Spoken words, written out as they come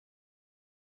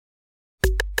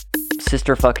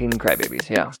sister fucking crybabies,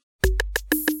 yeah.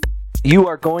 You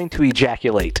are going to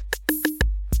ejaculate.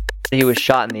 He was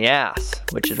shot in the ass,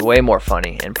 which is way more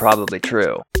funny and probably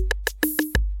true.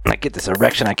 I get this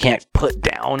erection I can't put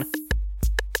down.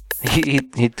 He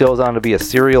goes on to be a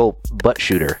serial butt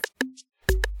shooter.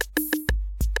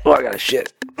 Oh, I gotta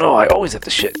shit. Oh, I always have to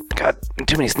shit. God,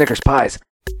 too many Snickers pies.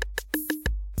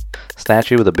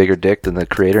 Statue with a bigger dick than the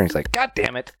creator, and he's like, God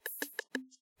damn it.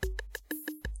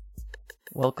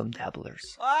 Welcome,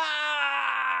 dabblers.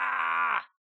 Ah!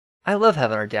 I love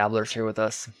having our dabblers here with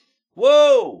us.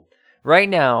 Whoa! Right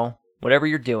now, whatever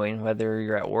you're doing, whether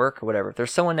you're at work or whatever, if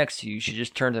there's someone next to you, you should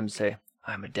just turn to them and say,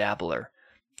 I'm a dabbler.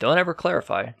 Don't ever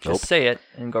clarify. Just say it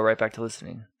and go right back to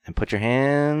listening. And put your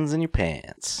hands in your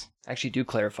pants. Actually, do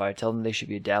clarify. Tell them they should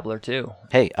be a dabbler too.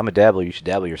 Hey, I'm a dabbler. You should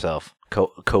dabble yourself.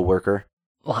 Co-worker.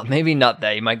 Well, maybe not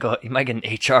that. You might get an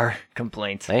HR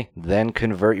complaint. Hey, then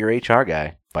convert your HR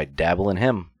guy by dabbling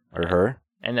him or her.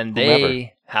 And then whomever.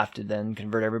 they have to then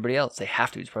convert everybody else. They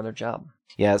have to. It's part of their job.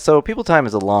 Yeah, so People Time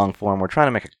is a long form. We're trying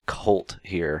to make a cult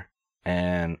here,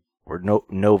 and we're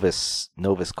novice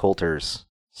culters.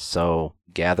 So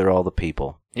gather all the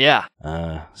people. Yeah.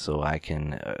 So I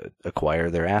can acquire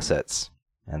their assets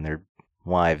and their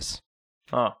wives.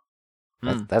 Oh.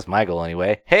 That's my goal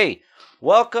anyway. Hey,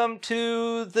 welcome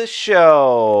to the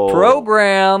show.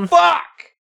 Program. Fuck!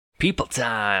 People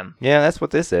Time. Yeah, that's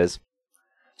what this is.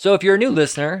 So if you're a new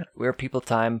listener, we're People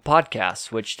Time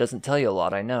Podcast, which doesn't tell you a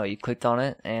lot, I know. You clicked on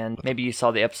it, and maybe you saw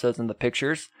the episodes and the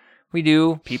pictures. We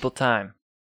do People Time.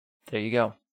 There you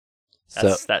go.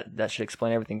 That should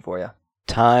explain everything for you.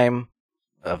 Time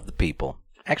of the people.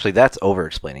 Actually, that's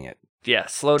over-explaining it. Yeah,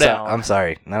 slow down. I'm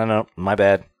sorry. No. My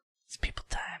bad. It's People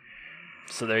Time.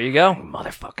 So there you go.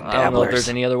 Motherfucking dabblers. I don't know if there's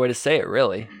any other way to say it,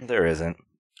 really. There isn't.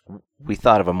 We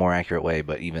thought of a more accurate way,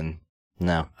 but even...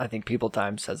 No. I think People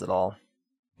Time says it all.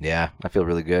 Yeah, I feel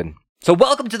really good. So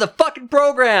welcome to the fucking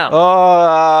program!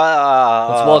 Oh,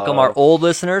 Let's welcome our old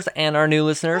listeners and our new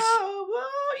listeners.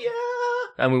 Yeah.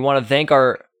 And we want to thank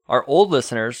our old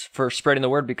listeners for spreading the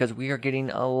word because we are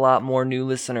getting a lot more new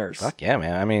listeners. Fuck yeah,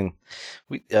 man. I mean,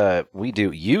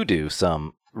 you do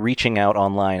some reaching out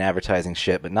online advertising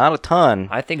shit, but not a ton.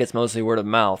 I think it's mostly word of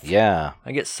mouth. Yeah.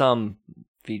 I get some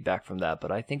feedback from that,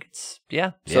 but I think it's,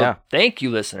 yeah. So Yeah. thank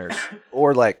you, listeners.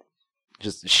 Or like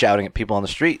just shouting at people on the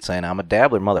street saying, I'm a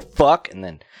dabbler, motherfuck, and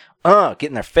then, get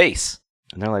in their face.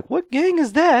 And they're like, what gang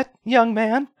is that, young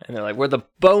man? And they're like, we're the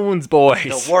Bones Boys.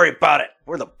 Don't worry about it.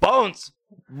 We're the Bones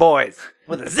Boys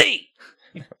with a Z.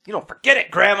 You don't forget it,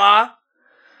 Grandma.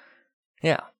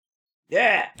 Yeah.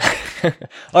 Yeah.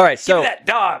 All right, so. Give me that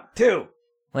dog, too.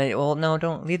 Wait, well, no,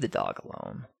 don't leave the dog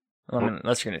alone. I mean,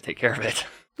 unless you're going to take care of it.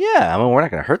 Yeah, I mean, we're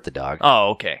not going to hurt the dog. Oh,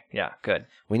 okay. Yeah, good.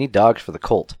 We need dogs for the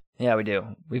cult. Yeah, we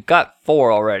do. We've got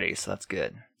 4 already, so that's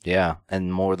good. Yeah,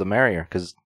 and more the merrier,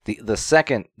 because the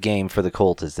second game for the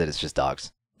cult is that it's just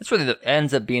dogs. That's really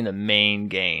ends up being the main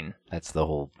gain. That's the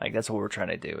whole... Like, that's what we're trying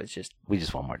to do. It's just... We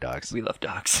just want more dogs. We love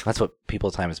dogs. That's what People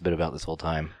Time has been about this whole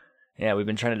time. Yeah, we've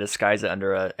been trying to disguise it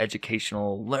under a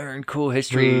educational, learn cool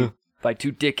history by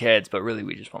 2 dickheads, but really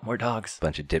we just want more dogs.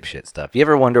 Bunch of dipshit stuff. You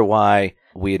ever wonder why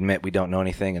we admit we don't know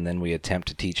anything and then we attempt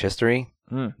to teach history?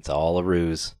 It's all a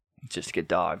ruse. Just to get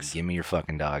dogs. Give me your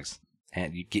fucking dogs.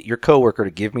 And you get your coworker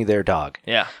to give me their dog.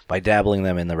 Yeah. By dabbling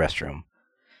them in the restroom.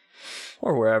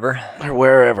 Or wherever. Or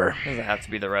wherever. It doesn't have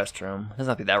to be the restroom. It doesn't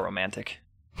have to be that romantic.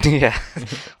 Yeah.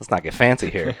 Let's not get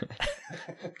fancy here.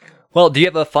 Well, do you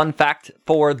have a fun fact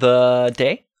for the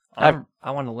day? I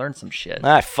want to learn some shit.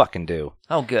 I fucking do.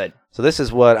 Oh, good. So this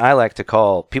is what I like to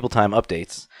call People Time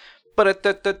updates.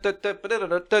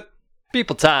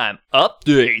 People Time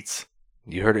updates.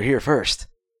 You heard it here first.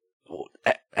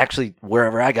 Actually,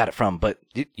 wherever I got it from, but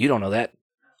you don't know that.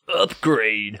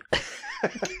 Upgrade.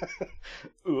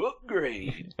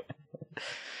 Upgrade.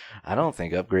 I don't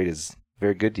think Upgrade is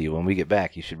very good to you. When we get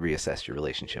back, you should reassess your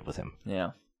relationship with him.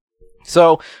 Yeah.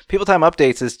 So, People Time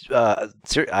Updates is,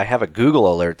 I have a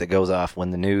Google alert that goes off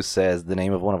when the news says the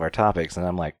name of one of our topics, and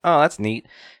I'm like, oh, that's neat.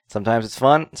 Sometimes it's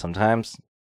fun, sometimes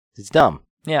it's dumb.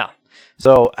 Yeah.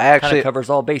 So, I actually... Kind of covers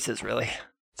all bases, really.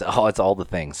 It's all the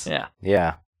things. Yeah.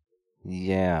 Yeah.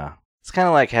 Yeah. It's kind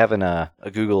of like having a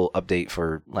Google update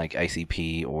for, like,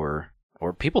 ICP or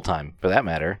People Time, for that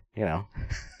matter, you know.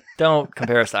 Don't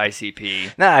compare us to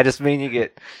ICP. Nah, I just mean you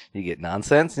get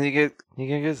nonsense and you get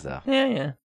good stuff.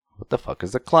 Yeah. What the fuck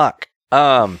is a clock?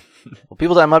 Well,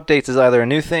 People Time Updates is either a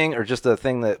new thing or just a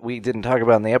thing that we didn't talk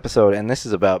about in the episode, and this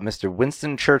is about Mr.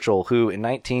 Winston Churchill, who in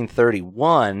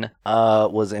 1931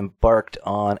 was embarked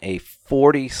on a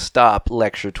 40-stop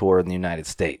lecture tour in the United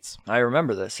States. I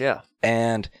remember this, yeah.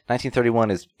 And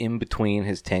 1931 is in between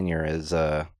his tenure as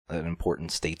an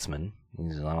important statesman.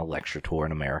 He's on a lecture tour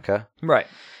in America. Right.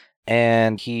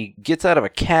 And he gets out of a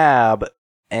cab,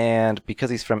 and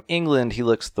because he's from England, he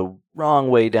looks the wrong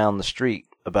way down the street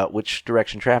about which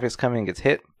direction traffic's coming and gets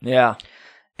hit. Yeah.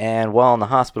 And while in the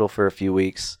hospital for a few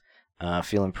weeks,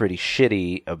 feeling pretty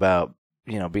shitty about,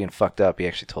 being fucked up, he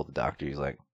actually told the doctor, he's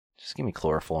like, just give me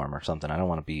chloroform or something. I don't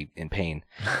want to be in pain.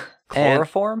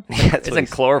 Chloroform? Yeah, Isn't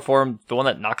chloroform the one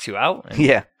that knocks you out?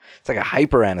 Yeah. It's like a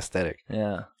hyper anesthetic.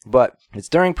 Yeah. But it's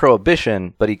during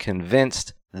Prohibition, but he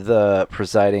convinced the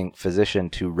presiding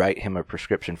physician to write him a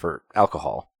prescription for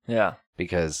alcohol. Yeah.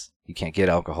 Because you can't get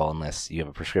alcohol unless you have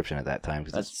a prescription at that time,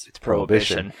 because it's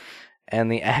Prohibition. And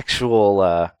the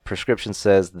actual prescription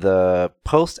says the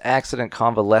post-accident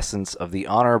convalescence of the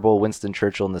Honorable Winston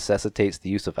Churchill necessitates the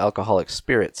use of alcoholic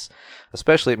spirits,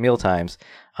 especially at mealtimes.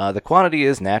 The quantity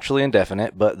is naturally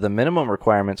indefinite, but the minimum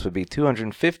requirements would be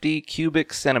 250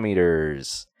 cubic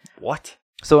centimeters. What?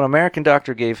 So an American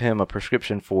doctor gave him a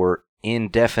prescription for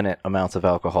indefinite amounts of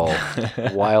alcohol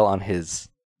while on his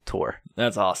tour.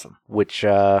 That's awesome. Which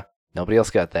nobody else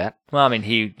got that. Well, I mean,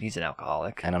 he's an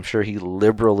alcoholic. And I'm sure he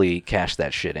liberally cashed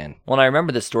that shit in. Well, and I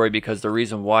remember this story because the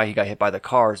reason why he got hit by the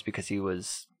car is because he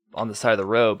was on the side of the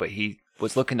road, but he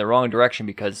was looking the wrong direction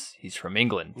because he's from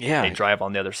England. Yeah. They drive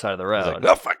on the other side of the road. He's like,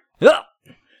 oh, fuck. Ah,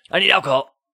 I need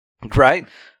alcohol. Right?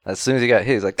 As soon as he got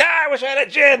hit, he's like, I wish I had a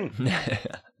gin.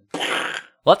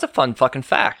 Well, that's a fun fucking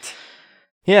fact.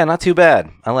 Yeah, not too bad.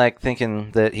 I like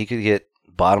thinking that he could get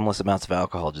bottomless amounts of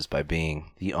alcohol just by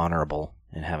being the honorable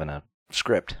and having a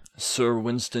script. Sir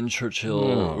Winston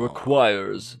Churchill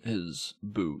requires his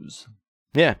booze.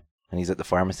 Yeah. And he's at the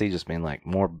pharmacy just being like,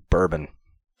 more bourbon.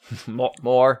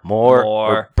 More.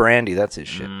 Or brandy. That's his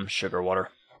shit. Sugar water.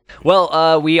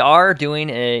 Well, we are doing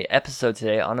a episode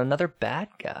today on another bad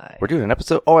guy. We're doing an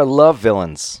episode. Oh, I love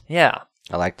villains. Yeah.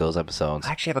 I like those episodes.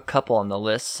 I actually have a couple on the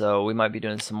list, so we might be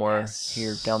doing some more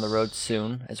here down the road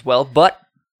soon as well. But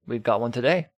we've got one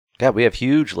today. God, we have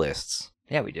huge lists.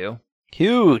 Yeah, we do.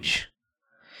 Huge.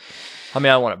 I mean,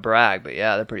 I don't want to brag, but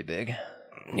yeah, they're pretty big.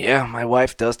 Yeah, my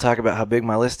wife does talk about how big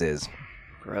my list is.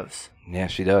 Gross. Yeah,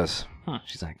 she does. Huh.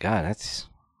 She's like, God, that's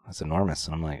enormous.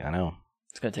 And I'm like, I know.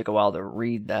 It's going to take a while to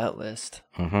read that list.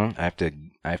 Mm-hmm. I have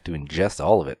to ingest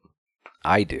all of it.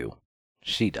 I do.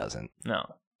 She doesn't.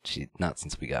 No. She not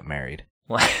since we got married.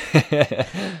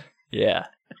 Yeah.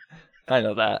 I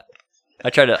know that. I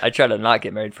tried to not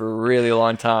get married for a really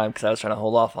long time because I was trying to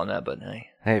hold off on that, but hey.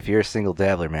 Hey, if you're a single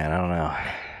dabbler, man, I don't know.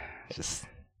 Just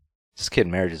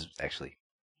kidding. Marriage is actually...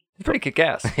 It's pretty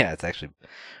kick-ass. Yeah, it's actually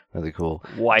really cool.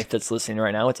 Wife that's listening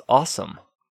right now, it's awesome.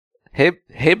 Hey,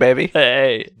 baby.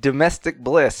 Hey. Domestic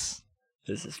bliss.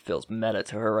 This feels meta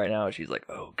to her right now. She's like,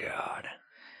 oh, God.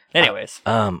 Anyways.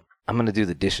 I'm going to do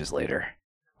the dishes later.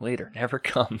 Later never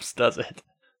comes, does it?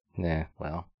 Yeah,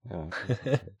 well.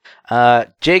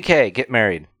 JK, get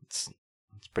married. It's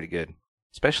pretty good.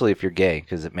 Especially if you're gay,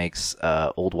 because it makes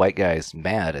old white guys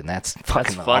mad, and that's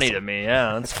fucking That's funny awesome. to me,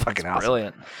 yeah. That's fucking awesome.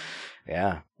 Brilliant.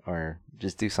 Yeah, or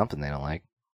just do something they don't like.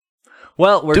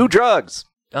 Well, do drugs.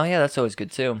 Oh, yeah, that's always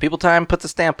good, too. People Time puts a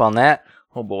stamp on that.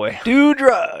 Oh, boy. Do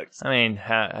drugs. I mean,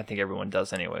 I think everyone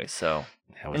does anyway, so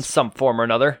in some form or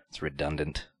another. It's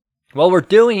redundant. Well, we're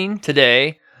doing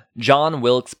today John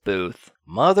Wilkes Booth.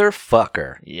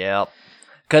 Motherfucker. Yep.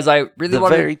 Because I really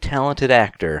wanted... The very talented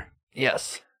actor.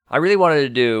 Yes. I really wanted to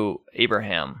do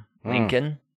Abraham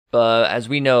Lincoln, but as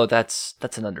we know, that's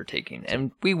an undertaking,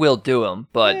 and we will do him,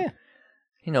 but,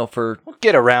 for... We'll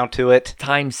get around to it.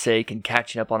 Time's sake and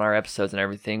catching up on our episodes and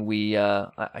everything,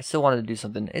 I still wanted to do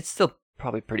something. It's still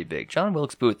probably pretty big. John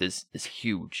Wilkes Booth is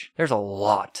huge. There's a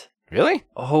lot. Really?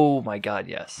 Oh my God,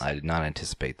 yes. I did not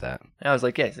anticipate that. I was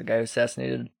like, yeah, he's the guy who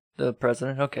assassinated the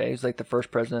president. Okay, he's like the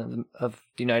first president of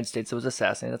the United States that was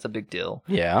assassinated. That's a big deal.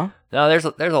 Yeah. No, there's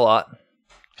a lot.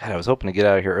 God, I was hoping to get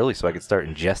out of here early so I could start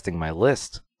ingesting my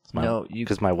list. No,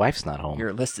 because my wife's not home.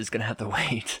 Your list is gonna have to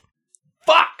wait.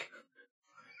 Fuck.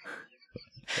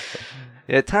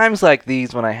 At times like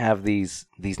these, when I have these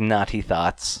naughty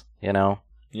thoughts,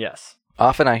 Yes.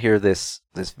 Often I hear this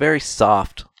very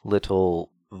soft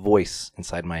little voice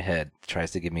inside my head that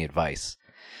tries to give me advice,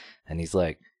 and he's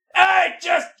like, "Hey,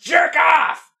 just jerk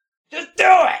off. Just do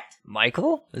it."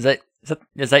 Michael? Is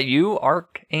that you,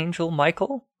 Archangel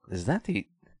Michael? Is that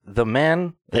the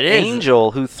man, the It is.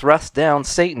 angel who thrust down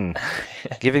Satan,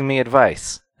 giving me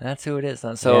advice? That's who it is.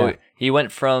 Then. So Yeah. he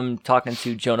went from talking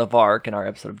to Joan of Arc in our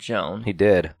episode of Joan, He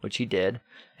did. which he did,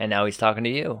 and now he's talking to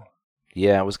you.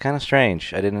 Yeah, it was kind of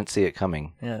strange. I didn't see it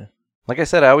coming. Yeah. Like I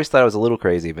said, I always thought I was a little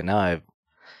crazy, but now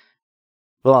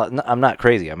I'm not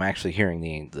crazy. I'm actually hearing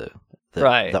the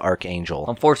Right. the archangel.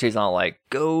 Unfortunately, he's not like,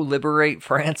 go liberate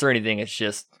France or anything. It's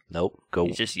just, Nope. Go.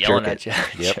 he's just yelling jerk at you.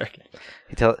 it. Yep. Jerk it.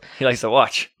 He tell. He likes to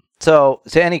watch. So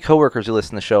to any coworkers who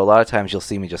listen to the show, a lot of times you'll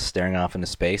see me just staring off into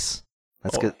space.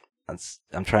 That's good.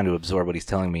 I'm trying to absorb what he's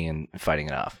telling me and fighting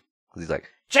it off. 'Cause he's like,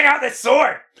 check out this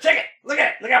sword. Check it. Look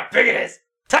at it. Look how big it is.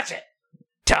 Touch it.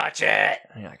 Touch it.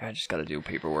 Yeah, like, I just got to do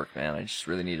paperwork, man. I just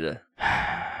really need to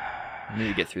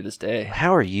get through this day.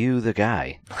 How are you the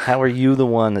guy? How are you the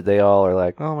one that they all are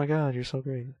like, oh my god, you're so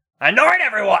great? Annoying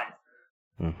everyone!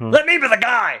 Mm-hmm. Let me be the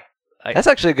guy! That's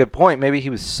actually a good point. Maybe he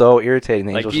was so irritating.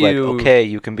 The Like angels were you. like, okay,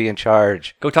 you can be in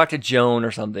charge. Go talk to Joan or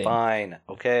something. Fine.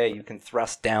 Okay, you can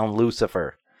thrust down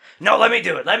Lucifer. No, let me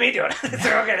do it. Let me do it.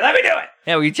 Okay, let me do it.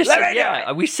 Yeah, we just said,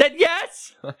 yeah. We said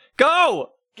yes!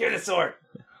 Go! Give me the sword.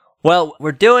 Well,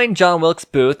 we're doing John Wilkes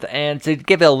Booth, and to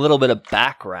give it a little bit of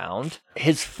background,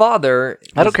 his father...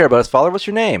 I don't care about his father. What's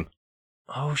your name?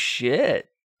 Oh, shit.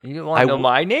 You want to know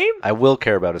my name? I will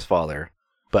care about his father,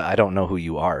 but I don't know who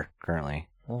you are currently.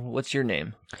 Well, what's your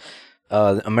name?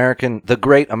 The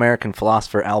great American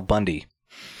philosopher Al Bundy.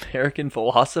 American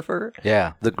philosopher?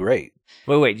 Yeah, the great.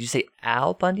 Wait, did you say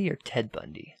Al Bundy or Ted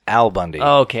Bundy? Al Bundy.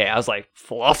 Okay, I was like,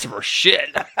 philosopher shit.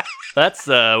 That's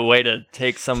a way to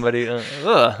take somebody...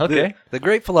 okay. The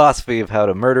great philosophy of how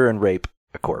to murder and rape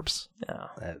a corpse. Yeah.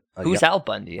 Uh, Who's yeah. Al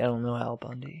Bundy? I don't know Al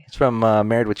Bundy. It's from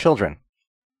Married with Children.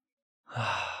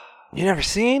 You never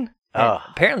seen? And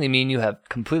apparently me and you have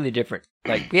completely different...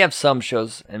 Like, we have some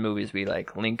shows and movies we,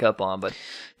 like, link up on, but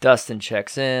Dustin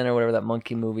Checks In, or whatever that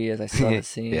monkey movie is, I still haven't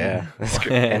seen. Yeah, that's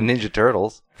great. And Ninja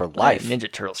Turtles for life.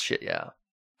 Ninja Turtles shit, yeah.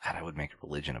 God, I would make a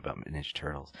religion about Ninja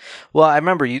Turtles. Well, I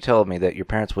remember you told me that your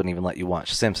parents wouldn't even let you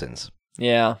watch Simpsons.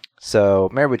 Yeah. So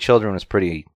Married with Children was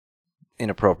pretty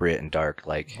inappropriate and dark.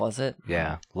 Like, Was it?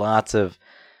 yeah, lots of,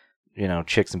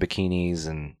 chicks in bikinis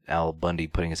and Al Bundy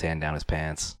putting his hand down his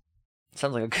pants.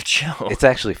 Sounds like a good show. It's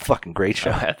actually a fucking great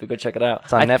show. I have to go check it out.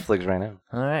 It's on Netflix right now.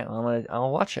 All right, well,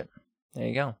 I'll watch it. There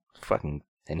you go. Fucking,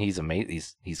 and he's amazing.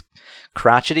 He's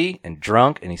crotchety and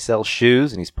drunk, and he sells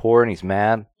shoes, and he's poor, and he's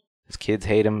mad. His kids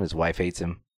hate him. His wife hates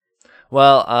him.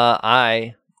 Well,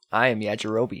 I am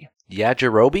Yajirobe.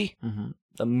 Yajirobe? Mm-hmm.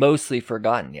 The mostly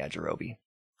forgotten Yajirobe.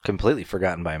 Completely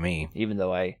forgotten by me. Even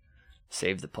though I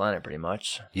saved the planet pretty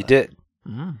much. You did.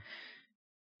 Mm-hmm.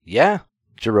 Yeah,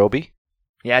 Jirobe.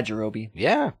 Yajirobe.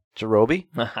 Yeah, Jirobe.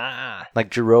 Haha. Like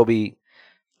Jirobe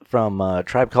from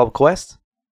Tribe Called Quest.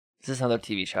 Is this another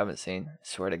TV show I haven't seen? I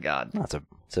swear to God. No,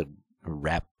 it's a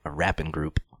rapping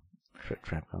group.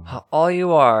 All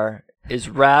you are is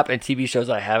rap and TV shows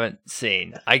I haven't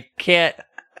seen. I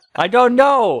don't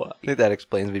know. I think that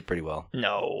explains me pretty well.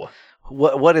 No.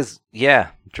 What is,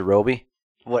 Jirobe?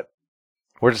 What?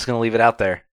 We're just going to leave it out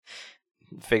there.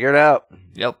 Figure it out.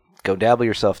 Yep. Go dabble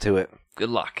yourself to it. Good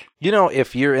luck.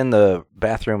 If you're in the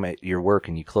bathroom at your work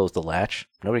and you close the latch,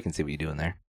 nobody can see what you do in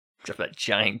there. Except that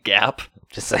giant gap.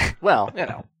 Just say, well,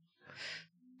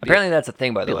 Apparently that's a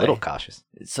thing, by be the a way. little cautious.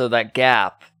 So that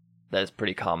gap, that is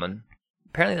pretty common.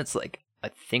 Apparently that's like, I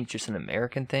think just an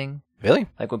American thing. Really?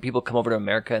 Like when people come over to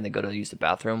America and they go to use the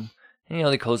bathroom, and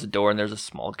they close the door and there's a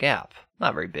small gap.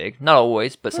 Not very big. Not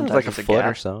always, but sometimes like there's a a foot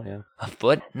gap. or so, yeah. A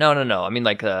foot? No. I mean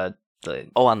like the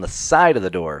on the side of the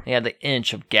door. yeah, the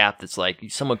inch of gap that's like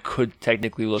someone could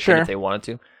technically look Sure. in if they wanted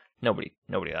to. Nobody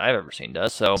that I've ever seen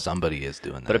does. So Somebody is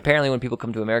doing that. but apparently when people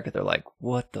come to America, they're like,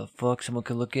 what the fuck? Someone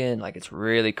could look in. Like, it's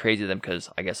really crazy to them because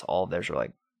I guess all of theirs are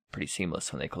like pretty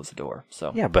seamless when they close the door.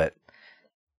 So Yeah, but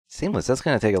seamless, that's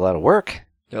going to take a lot of work.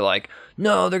 they're like,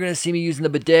 no, they're going to see me using the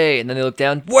bidet. And then they look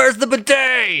down, where's the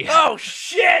bidet? Oh,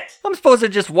 shit! I'm supposed to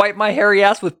just wipe my hairy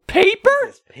ass with paper?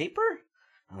 Paper?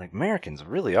 Like, Americans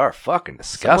really are fucking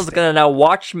disgusting. Someone's going to now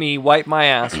watch me wipe my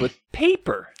ass with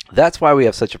paper. That's why we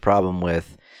have such a problem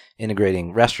with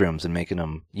integrating restrooms and making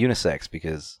them unisex,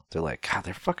 because they're like, God,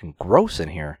 they're fucking gross in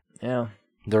here. Yeah.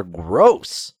 They're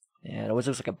gross. Yeah, it always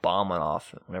looks like a bomb went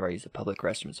off whenever I use the public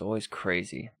restroom. It's always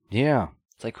crazy. Yeah.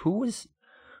 It's like, who was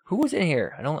in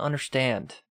here? I don't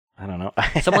understand. I don't know.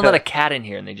 Someone let a cat in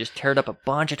here and they just teared up a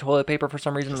bunch of toilet paper for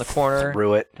some reason in the corner.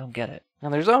 Threw it. Don't get it.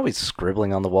 And there's always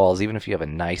scribbling on the walls, even if you have a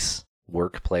nice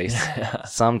workplace.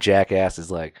 Some jackass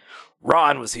is like,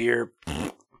 Ron was here.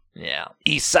 Yeah.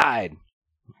 East Side.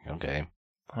 Okay.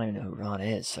 I don't even know who Ron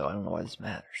is, so I don't know why this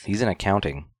matters. He's in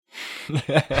accounting.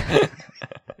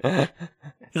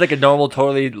 He's like a normal,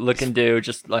 totally looking dude,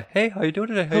 just like, hey, how you doing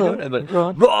today? How you Hello, doing? But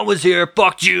Ron. Ron was here.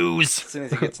 Fuck Jews. As soon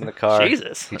as he gets in the car,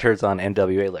 Jesus. he turns on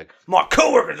NWA like, my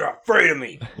coworkers are afraid of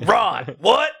me. Ron.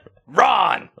 What?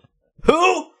 Ron.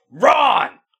 Who?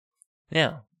 Ron.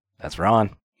 Yeah. That's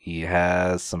Ron. He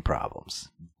has some problems.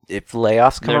 If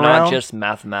layoffs come They're around, not just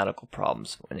mathematical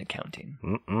problems in accounting.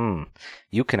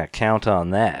 you can account on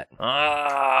that.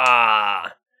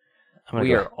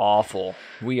 We are awful.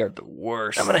 We are the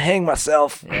worst. I'm gonna hang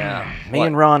myself. Yeah. Me What?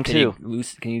 and Ron Can too.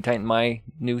 Can you tighten my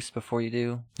noose before you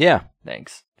do? Yeah,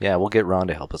 Thanks. yeah. We'll get Ron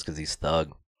to help us because he's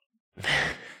thug.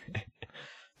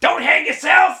 Don't hang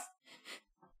yourself.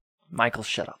 Michael,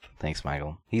 shut up. Thanks,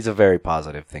 Michael. He's a very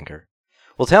positive thinker.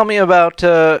 Well, tell me about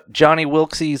Johnny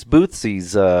Wilkes's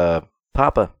Boothsy's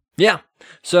papa. Yeah.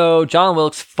 So John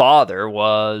Wilkes' father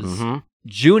was Mm-hmm.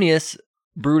 Junius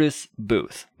Brutus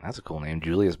Booth. That's a cool name,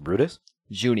 Julius Brutus.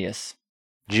 Junius.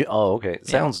 Oh, okay. It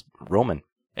sounds Roman.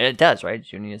 It does, right?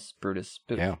 Junius Brutus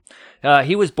Booth. Yeah.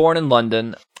 He was born in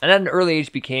London and at an early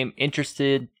age became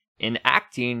interested in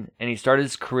acting, and he started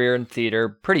his career in theater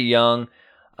pretty young.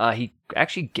 He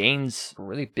actually gains a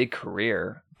really big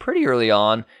career pretty early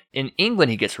on. In England,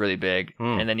 he gets really big,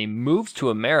 and then he moves to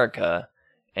America,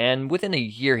 and within a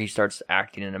year, he starts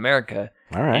acting in America,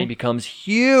 All and he right. becomes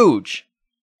huge.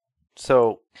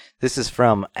 So this is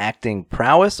from acting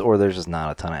prowess, or there's just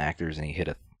not a ton of actors, and he hit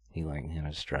a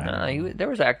stride. There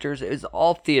was actors. It was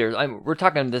all theaters. We're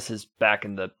talking this is back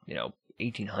in the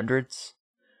 1800s.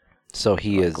 So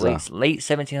he is. Late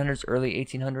 1700s, early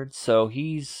 1800s. So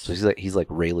he's He's like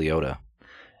Ray Liotta.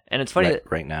 And it's funny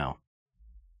right now.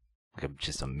 Like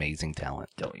just amazing talent.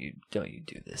 Don't you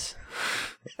do this.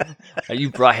 You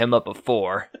brought him up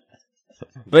before.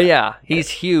 But yeah, he's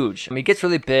huge. I mean, he gets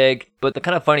really big, but the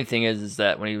kind of funny thing is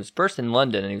that when he was first in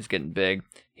London and he was getting big,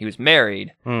 he was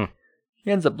married.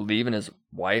 He ends up leaving his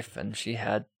wife, and he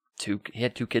had two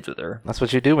kids with her. That's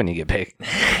what you do when you get big.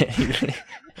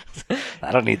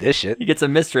 I don't need this shit. He gets a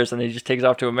mistress, and he just takes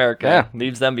off to America. Yeah.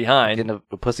 Leaves them behind. Getting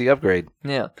a pussy upgrade.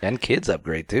 Yeah. And kids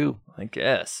upgrade, too. I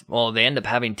guess. Well, they end up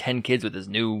having 10 kids with his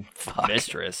new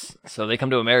mistress. So they come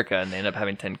to America, and they end up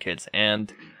having 10 kids.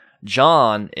 And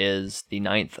John is the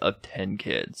 9th of 10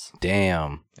 kids.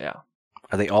 Damn. Yeah.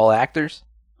 Are they all actors?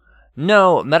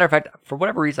 No, matter of fact, for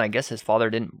whatever reason, I guess his father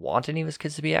didn't want any of his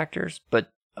kids to be actors,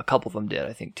 but a couple of them did.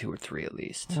 I think 2 or 3 at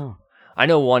least. Oh. I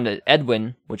know one,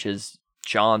 Edwin, which is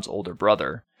John's older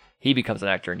brother. He becomes an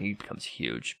actor, and he becomes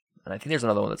huge. And I think there's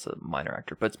another one that's a minor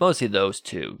actor, but it's mostly those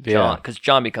two. Yeah. Because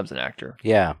John becomes an actor.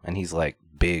 Yeah, and he's like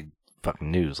big fucking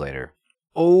news later.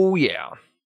 Oh, yeah.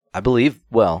 I believe,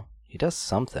 well, he does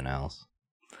something else.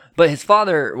 But his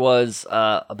father was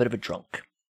a bit of a drunk.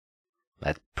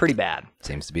 That Pretty bad.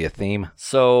 seems to be a theme.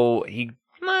 So I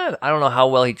don't know how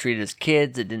well he treated his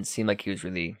kids. It didn't seem like he was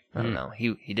really, I don't know.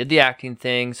 He did the acting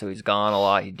thing, so he's gone a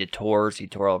lot. He did tours. He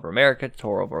toured all over America,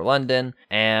 toured over London.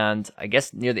 And I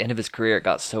guess near the end of his career, it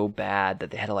got so bad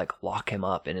that they had to lock him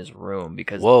up in his room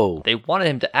because they wanted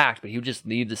him to act, but he would just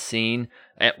leave the scene.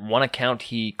 At one account,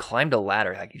 he climbed a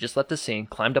ladder. He just left the scene,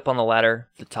 climbed up on the ladder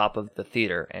at the top of the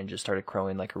theater, and just started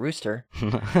crowing like a rooster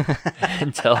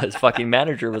until his fucking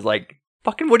manager was like,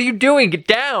 fucking, what are you doing? Get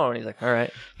down. He's like, all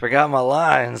right. Forgot my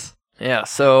lines. Yeah,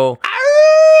 so...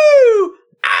 Ow!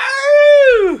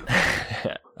 Ow!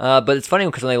 but it's funny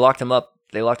because when they locked him up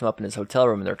in his hotel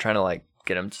room, and they're trying to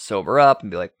get him to sober up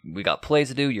and be like, we got plays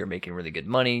to do. You're making really good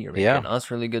money. You're making us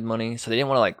really good money. So they didn't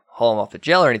want to haul him off to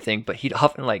jail or anything, but he'd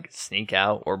often sneak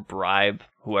out or bribe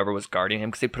whoever was guarding him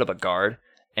because they put up a guard.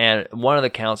 And one of the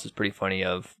counts is pretty funny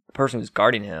of the person who's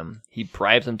guarding him. He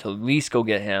bribes him to at least go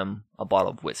get him a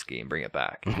bottle of whiskey and bring it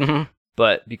back.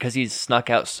 But because he's snuck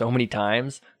out so many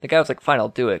times, the guy was like, fine, I'll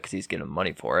do it because he's getting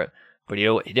money for it. But he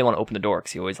didn't want to open the door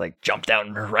because he always jumped out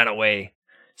and ran away.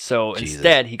 So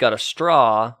instead, he got a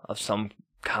straw of some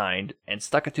kind and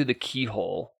stuck it through the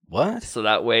keyhole. What? So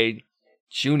that way,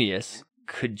 Junius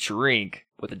could drink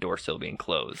with the door still being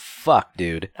closed. Fuck,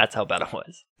 dude. That's how bad it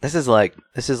was. This is like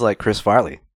Chris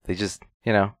Farley. They just,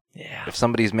 Yeah. if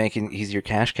somebody's he's your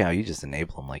cash cow, you just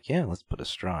enable them. Yeah, let's put a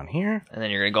straw in here. And then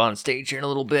you're going to go on stage here in a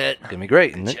little bit. It's going to be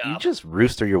great. Good And job. you just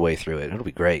rooster your way through it. It'll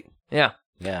be great. Yeah.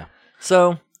 Yeah.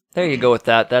 So there you go with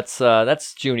that.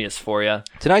 That's Junius for you.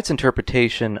 Tonight's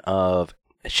interpretation of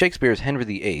Shakespeare's Henry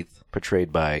VIII,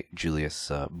 portrayed by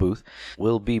Julius Booth,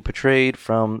 will be portrayed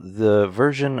from the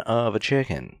version of a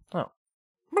chicken. Oh.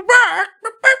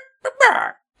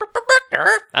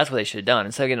 That's what they should have done.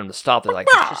 Instead of getting them to stop, they're like,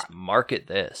 let's just market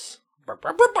this.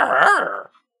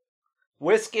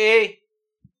 Whiskey.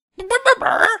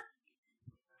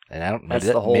 And I don't. That's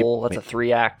the whole. That's a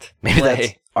 3-act Maybe play.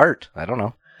 that's art. I don't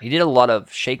know. He did a lot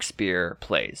of Shakespeare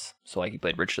plays. So like he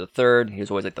played Richard III. He was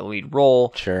always like the lead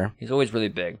role. Sure. He's always really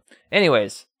big.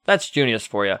 Anyways, that's Junius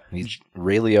for you. He's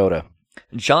Ray Liotta.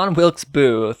 John Wilkes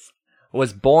Booth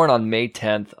was born on May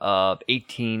 10th of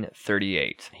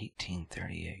 1838.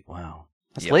 1838. Wow.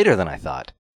 That's Yep. later than I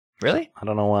thought. Really? I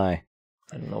don't know why.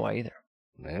 I don't know why either.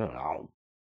 I don't know.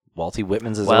 Walty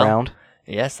Whitman's is Well- around.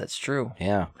 Yes, that's true.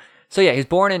 Yeah. So yeah, he was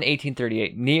born in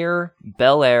 1838 near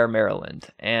Bel Air, Maryland,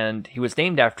 and he was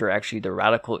named after actually the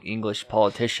radical English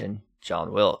politician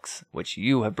John Wilkes, which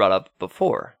you have brought up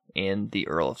before in the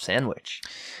Earl of Sandwich.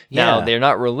 Now Yeah. they're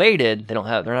not related. They're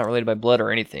not related by blood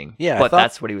or anything. Yeah, I but thought-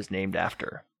 that's what he was named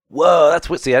after. Whoa, that's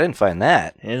what. See, I didn't find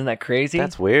that. Isn't that crazy?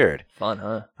 That's weird. Fun,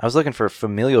 huh? I was looking for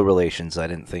familial relations. I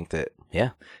didn't think that.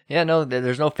 Yeah. Yeah, no,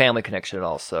 there's no family connection at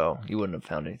all, so you wouldn't have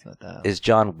found anything like that. Is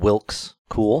John Wilkes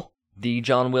cool? The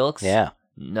John Wilkes? Yeah.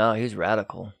 No, he was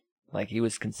radical. Like he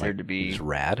was considered to be He's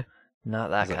rad. not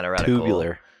that He's kind of radical.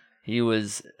 Tubular. He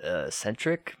was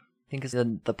eccentric, I think is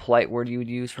the polite word you would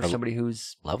use for somebody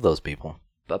who's Love those people.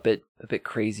 a bit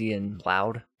crazy and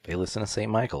loud. They listen to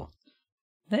St. Michael.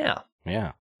 Yeah,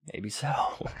 Yeah. maybe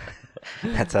so.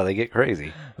 That's how they get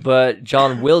crazy. But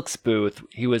John Wilkes Booth,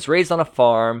 he was raised on a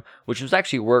farm, which was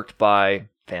actually worked by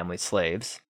family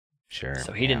slaves. Sure.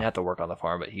 So he didn't have to work on the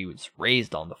farm, but he was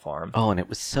raised on the farm. Oh, and it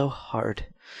was so hard.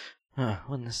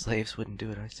 When the slaves wouldn't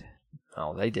do it, I said.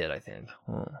 Oh, they did, I think.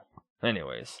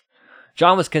 Anyways,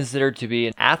 John was considered to be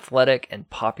an athletic and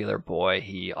popular boy.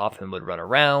 He often would run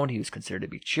around. He was considered to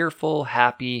be cheerful,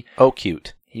 happy. Oh,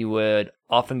 cute. He would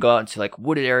often go out into like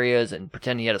wooded areas and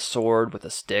pretend he had a sword with a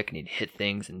stick and he'd hit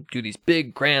things and do these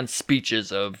big grand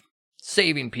speeches of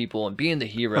saving people and being the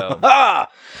hero.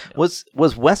 Was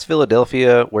West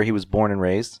Philadelphia where he was born and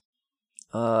raised?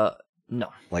 No.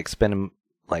 Like spending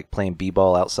like playing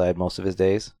b-ball outside most of his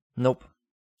days? Nope.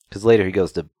 Because later he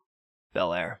goes to.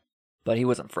 Bel Air. But he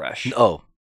wasn't fresh. Oh,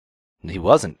 he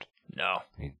wasn't. No.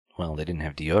 Well, they didn't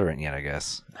have deodorant yet, I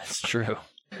guess. That's true.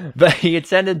 But he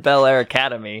attended Bel Air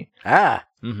Academy. Ah.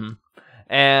 Mm-hmm.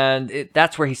 And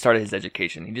that's where he started his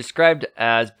education. He described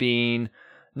as being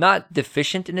not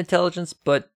deficient in intelligence,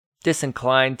 but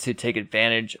disinclined to take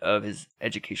advantage of his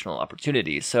educational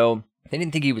opportunities. So they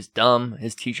didn't think he was dumb.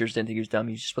 His teachers didn't think he was dumb.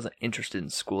 He just wasn't interested in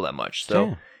school that much. So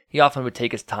Yeah. he often would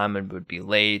take his time and would be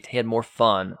late. He had more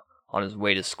fun on his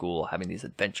way to school, having these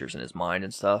adventures in his mind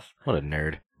and stuff, What a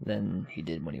nerd. than he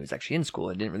did when he was actually in school.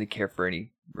 He didn't really care for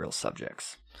any real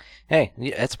subjects. Hey,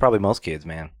 it's probably most kids,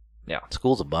 man. Yeah.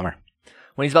 School's a bummer.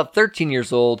 When he's about 13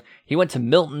 years old, he went to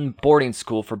Milton Boarding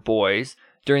School for Boys.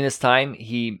 During this time,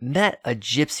 he met a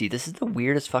gypsy. This is the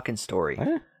weirdest fucking story.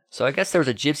 Eh? So I guess there was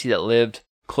a gypsy that lived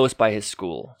close by his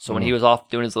school. So when he was off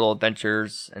doing his little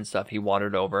adventures and stuff, he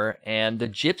wandered over, and the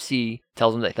gypsy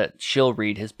tells him that she'll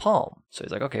read his palm. So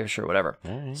he's like, okay, sure, whatever.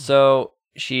 Alright. So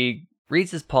she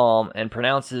reads his palm and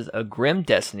pronounces a grim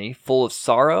destiny full of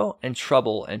sorrow and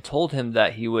trouble, and told him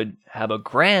that he would have a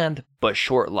grand but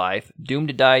short life, doomed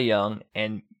to die young,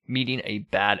 and meeting a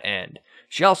bad end.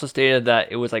 She also stated that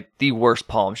it was like the worst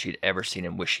palm she'd ever seen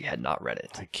and wished she had not read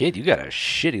it. Like, kid, you got a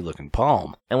shitty looking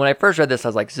palm. And when I first read this, I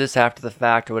was like, is this after the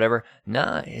fact or whatever?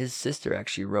 Nah, his sister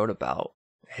actually wrote about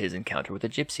his encounter with a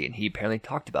gypsy, and he apparently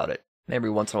talked about it every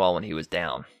once in a while when he was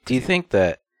down. Do you think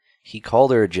that he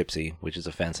called her a gypsy, which is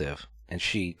offensive, and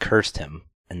she cursed him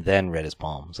and then read his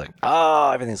palm? It's like,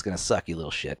 oh, everything's going to suck, you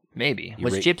little shit. Maybe. You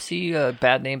Was ra- gypsy a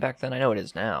bad name back then? I know it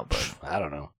is now, but I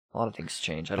don't know. a lot of things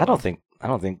change. I don't think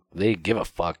they give a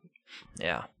fuck.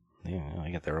 Yeah. Yeah,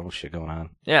 they got their own shit going on.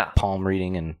 Yeah. Palm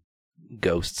reading and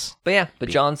ghosts. But yeah, but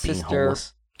John's being sister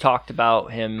homeless. talked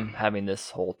about him having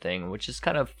this whole thing, which is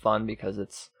kind of fun because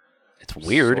it's It's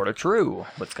weird. sort of true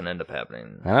what's going to end up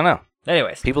happening. I don't know.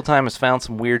 Anyways, People Time has found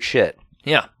some weird shit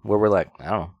yeah. where we're like, I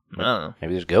don't know. I don't know.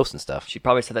 Maybe there's ghosts and stuff. She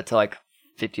probably said that to like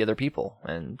 50 other people,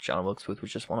 and John Wilkes Booth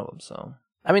was just one of them, so.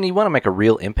 I mean, you want to make a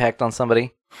real impact on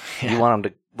somebody. Yeah. You want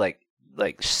them to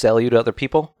like sell you to other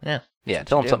people. Yeah. Yeah,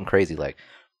 tell them do. something crazy like,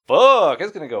 "Fuck,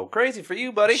 it's gonna go crazy for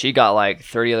you, buddy." She got like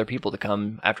 30 other people to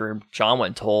come after John went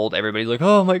and told everybody, like,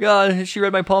 oh my god, she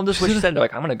read my palm, this is what she said. They're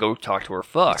like, I'm going to go talk to her. It's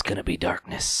Fuck. gonna be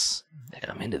darkness.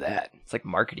 I'm into that. It's like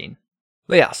marketing.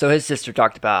 But yeah, so his sister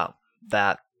talked about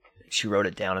that. She wrote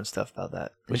it down and stuff about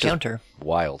that Which is- encounter.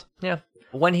 Wild. Yeah.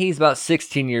 When he's about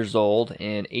 16 years old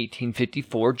in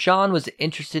 1854, John was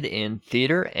interested in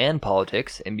theater and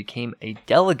politics and became a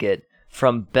delegate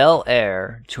from Bel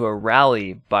Air to a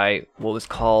rally by what was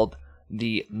called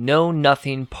the Know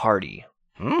Nothing Party.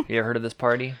 Hmm? You ever heard of this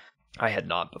party? I had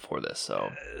not before this,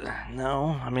 so.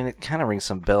 No, I mean it kind of rings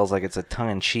some bells, like it's a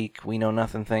tongue-in-cheek, we know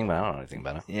nothing thing, but I don't know anything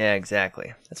about it. Yeah,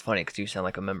 exactly. That's funny because you sound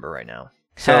like a member right now.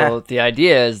 So the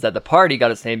idea is that the party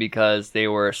got its name because they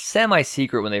were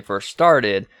semi-secret when they first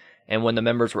started, and when the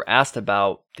members were asked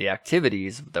about the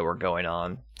activities that were going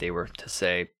on, they were to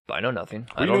say, I know nothing.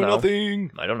 I don't know.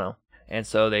 Nothing. I don't know. And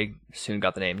so they soon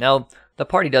got the name. Now, the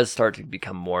party does start to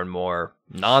become more and more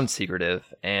non-secretive,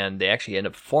 and they actually end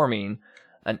up forming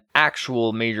an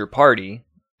actual major party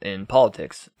in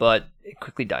politics, but it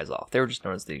quickly dies off. They were just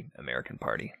known as the American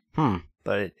Party.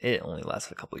 But it only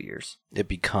lasted a couple of years. It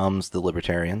becomes the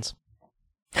Libertarians.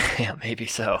 Yeah, maybe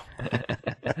so.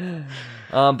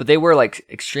 But they were like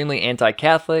extremely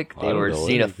anti-Catholic. They were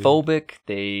xenophobic.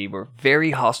 They were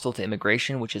very hostile to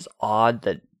immigration, which is odd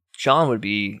that John would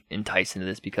be enticed into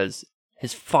this because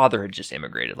his father had just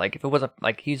immigrated. Like if it wasn't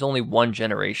like he's only one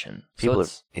generation. People are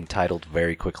entitled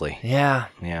very quickly. Yeah.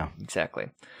 Yeah. Exactly.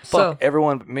 Fuck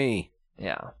everyone but me.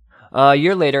 Yeah. A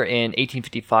year later, in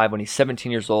 1855, when he's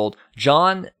 17 years old,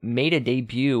 John made a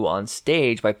debut on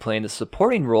stage by playing the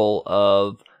supporting role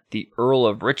of the Earl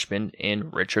of Richmond in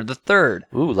Richard III.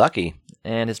 Ooh, lucky.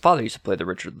 And his father used to play the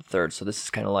Richard III, so this is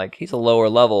kind of like, he's a lower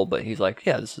level, but he's like,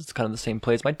 yeah, this is kind of the same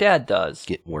play as my dad does.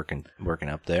 Get working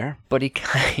up there. But he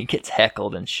gets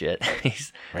heckled and shit.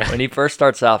 When he first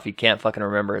starts off, he can't fucking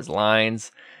remember his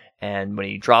lines, and when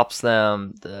he drops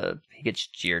them, he gets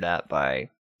jeered at by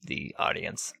the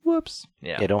audience. Whoops.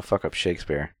 Yeah. Yeah, don't fuck up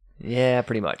Shakespeare. Yeah,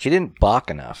 pretty much. He didn't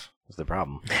balk enough, was the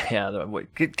problem. Yeah,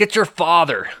 get your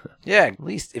father. Yeah, at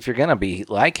least if you're gonna be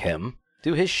like him,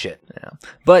 do his shit. Yeah.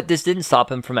 But this didn't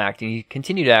stop him from acting. He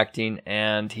continued acting,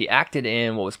 and he acted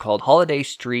in what was called Holiday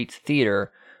Street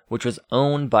Theater, which was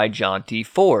owned by John T.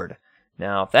 Ford.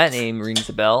 Now, if that name rings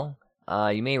a bell,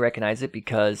 you may recognize it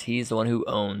because he's the one who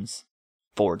owns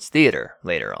Ford's Theater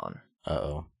later on.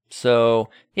 Uh-oh. So,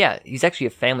 yeah, he's actually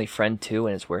a family friend, too,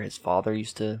 and it's where his father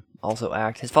used to also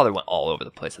act. His father went all over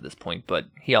the place at this point, but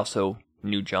he also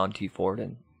knew John T. Ford.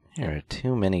 And there are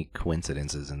too many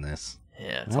coincidences in this.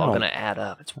 Yeah, it's all going to add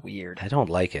up. It's weird. I don't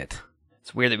like it.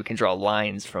 It's weird that we can draw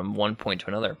lines from one point to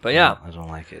another. But yeah. I don't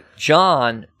like it.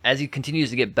 John, as he continues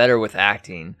to get better with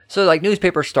acting, so like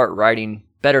newspapers start writing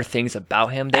better things about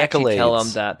him. They actually tell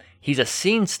him that he's a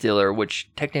scene stealer, which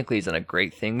technically isn't a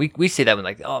great thing. We say that when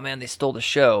like, oh man, they stole the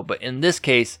show. But in this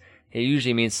case, it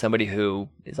usually means somebody who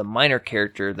is a minor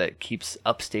character that keeps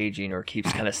upstaging or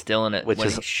keeps kind of still in it when he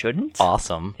shouldn't.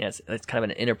 Awesome. Yeah, it's kind of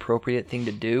an inappropriate thing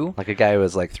to do. Like a guy who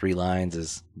has like 3 lines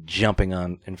is jumping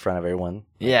on in front of everyone.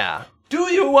 Yeah.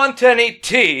 Do you want any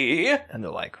tea? And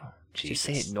they're like, just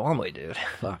say it normally, dude.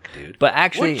 Fuck, dude. But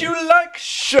actually, would you like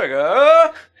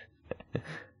sugar?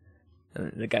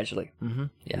 The guys are like,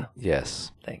 yeah.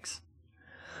 Yes. Thanks.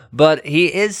 But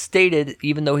he is stated,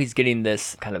 even though he's getting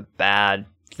this kind of bad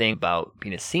thing about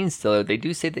being a scene stealer, they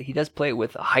do say that he does play it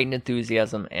with a heightened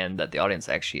enthusiasm and that the audience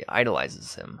actually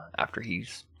idolizes him after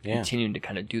he's continuing to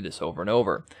kind of do this over and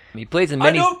over. He plays in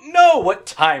many... I don't know what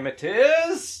time it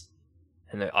is!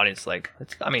 And the audience is like,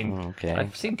 okay.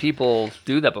 I've seen people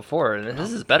do that before, and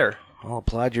this is better. I'll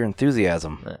applaud your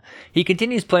enthusiasm. He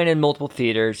continues playing in multiple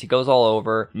theaters. He goes all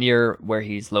over near where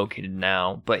he's located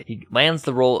now, but he lands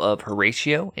the role of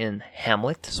Horatio in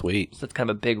Hamlet. Sweet. So it's kind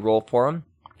of a big role for him.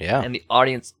 Yeah. And the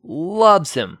audience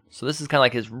loves him. So this is kind of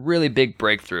like his really big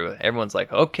breakthrough. Everyone's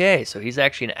like, okay, so he's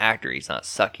actually an actor. He's not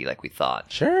sucky like we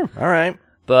thought. Sure. All right.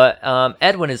 But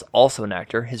Edwin is also an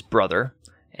actor, his brother.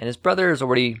 And his brother has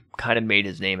already kind of made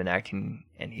his name in acting,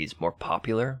 and he's more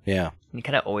popular. Yeah. And he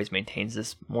kind of always maintains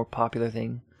this more popular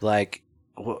thing. Like,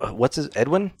 what's his...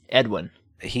 Edwin? Edwin.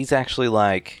 He's actually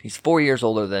like... He's 4 years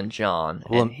older than John,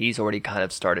 and he's already kind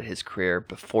of started his career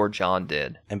before John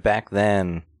did. And back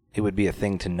then, it would be a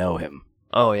thing to know him.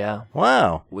 Oh, yeah.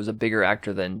 Wow. Was a bigger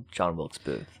actor than John Wilkes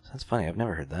Booth. That's funny. I've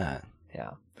never heard that.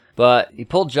 Yeah. But he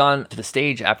pulled John to the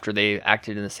stage after they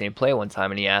acted in the same play one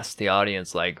time, and he asked the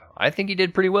audience, like, I think he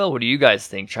did pretty well. What do you guys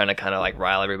think? Trying to kind of, like,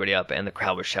 rile everybody up, and the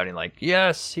crowd was shouting, like,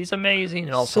 yes, he's amazing,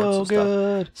 and all sorts of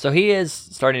good. stuff. So he is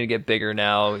starting to get bigger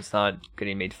now. He's not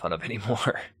getting made fun of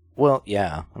anymore. Well,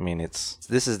 yeah. I mean,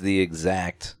 this is the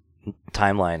exact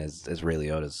timeline as Ray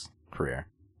Liotta's career.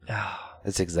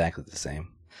 It's exactly the same.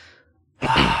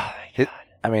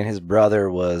 His brother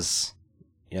was,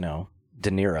 De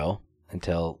Niro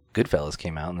until Goodfellas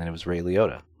came out, and then it was Ray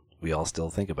Liotta. We all still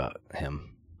think about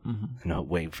him. And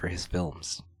wait for his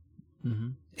films.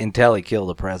 Until he killed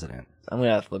the president. I'm going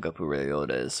to have to look up who Ray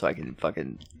Liotta is so I can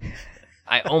fucking...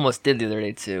 I almost did the other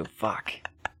day, too. Fuck.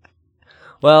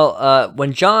 Well,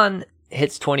 when John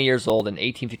hits 20 years old in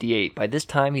 1858, by this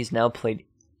time he's now played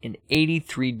in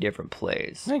 83 different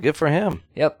plays. Yeah, good for him.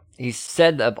 Yep. He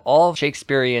said of all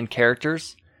Shakespearean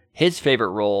characters, his favorite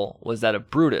role was that of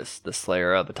Brutus, the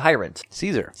slayer of a tyrant.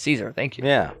 Caesar, thank you.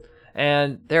 Yeah.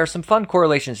 And there are some fun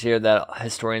correlations here that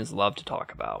historians love to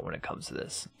talk about when it comes to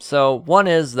this. So one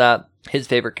is that his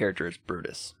favorite character is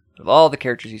Brutus. Of all the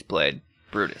characters he's played,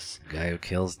 Brutus. The guy who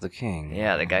kills the king.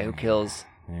 Yeah, the guy who kills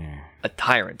Yeah. a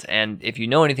tyrant. And if you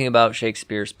know anything about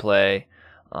Shakespeare's play,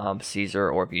 Caesar,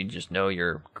 or if you just know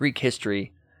your Greek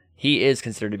history, he is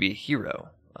considered to be a hero.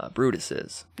 Brutus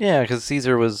is. Yeah, because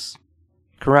Caesar was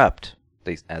corrupt,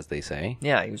 as they say.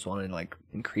 Yeah, he was wanting to like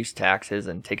increase taxes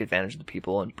and take advantage of the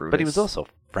people. And Brutus. But he was also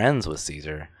friends with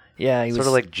Caesar. Yeah, he was sort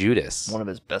of like Judas. one of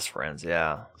his best friends.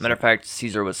 Yeah. Matter of fact,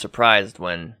 Caesar was surprised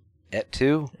when Et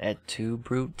tu, to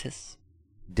Brutus.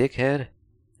 dickhead.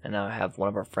 And now I have one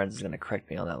of our friends is going to correct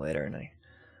me on that later, and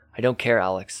I don't care,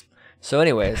 Alex. So,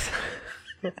 anyways,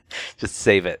 Just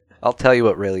save it. I'll tell you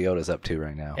what Ray Liotta's up to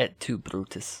right now. et tu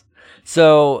Brutus.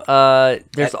 So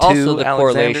there's Et tu, also the Alexander?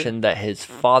 correlation that his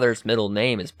father's middle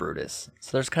name is Brutus.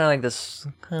 So there's kind of like this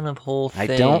kind of whole thing.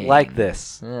 I don't like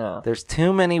this. Yeah. There's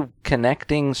too many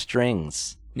connecting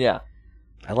strings. Yeah.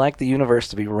 I like the universe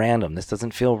to be random. This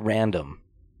doesn't feel random.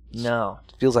 No.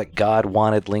 It feels like God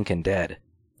wanted Lincoln dead.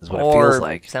 Is what Or it feels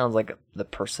like. sounds like the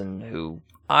person who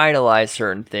idolized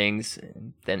certain things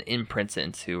and then imprints it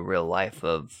into real life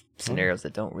of scenarios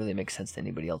that don't really make sense to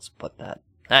anybody else but that.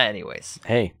 Anyways.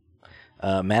 Hey,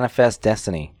 manifest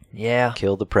destiny. Yeah.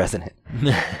 Kill the president.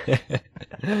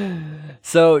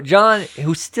 So John,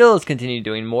 who still has continued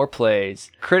doing more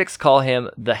plays, critics call him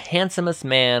the handsomest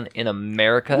man in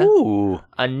America, Ooh.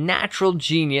 a natural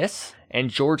genius, and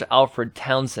George Alfred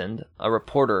Townsend, a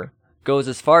reporter, goes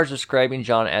as far as describing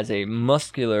John as a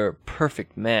muscular,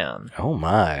 perfect man. Oh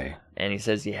my. And he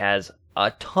says he has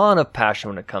a ton of passion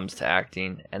when it comes to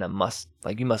acting, and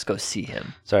you must go see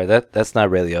him. Sorry, that's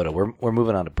not Ray Liotta. We're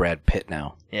moving on to Brad Pitt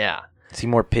now. Yeah. Is he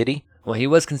more pity? Well, he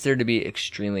was considered to be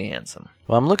extremely handsome.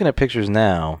 Well, I'm looking at pictures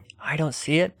now. I don't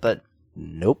see it, but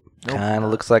Nope. Nope. Kind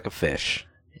of looks like a fish.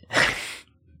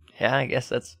 yeah, I guess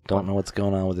that's... Don't know what's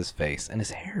going on with his face. And his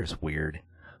hair is weird.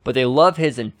 But they love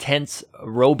his intense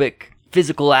aerobic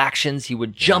physical actions. He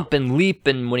would jump and leap,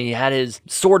 and when he had his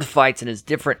sword fights and his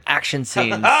different action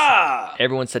scenes,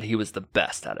 everyone said he was the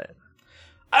best at it.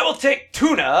 I will take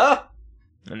tuna.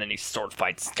 And then he sword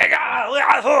fights. The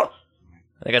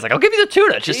guy's like, I'll give you the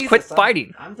tuna. Just quit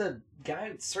fighting. I'm the guy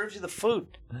who serves you the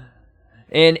food.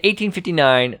 In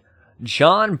 1859,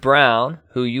 John Brown,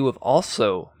 who you have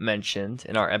also mentioned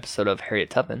in our episode of Harriet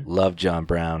Tubman. Love John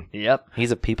Brown. Yep.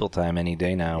 He's a people time any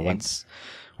day now. Once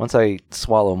I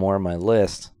swallow more of my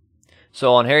list.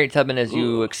 So on Harriet Tubman, as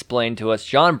you explained to us,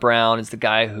 John Brown is the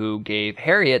guy who gave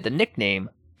Harriet the nickname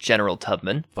General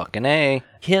Tubman. Fucking A.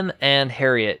 Him and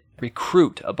Harriet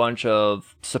recruit a bunch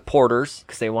of supporters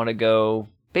because they want to go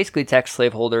basically tax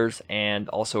slaveholders and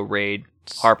also raid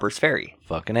Harper's Ferry.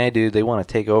 Fucking A, dude. They want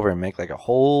to take over and make like a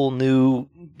whole new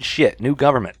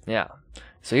government. Yeah.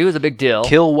 So he was a big deal.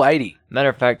 Kill Whitey. Matter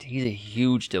of fact, he's a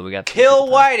huge deal. We got to Kill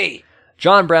Whitey.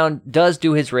 John Brown does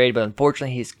do his raid, but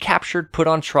unfortunately he's captured, put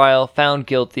on trial, found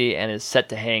guilty, and is set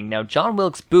to hang. Now, John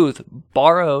Wilkes Booth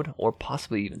borrowed, or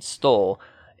possibly even stole,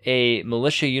 a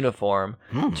militia uniform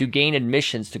to gain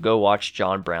admissions to go watch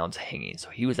John Brown's hanging. So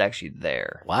he was actually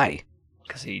there. Why?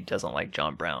 Because he doesn't like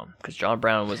John Brown. Because John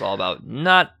Brown was all about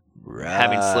not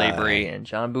having slavery, and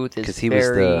John Booth is 'Cause he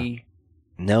very... was the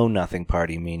Know Nothing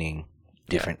Party, meaning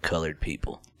different colored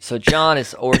people. So John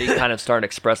is already kind of starting to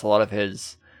express a lot of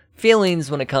his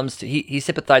feelings when it comes to... He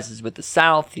sympathizes with the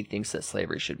South. He thinks that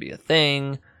slavery should be a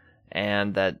thing,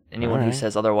 and that anyone who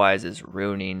says otherwise is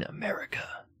ruining America.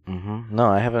 Mm-hmm.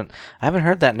 No, I haven't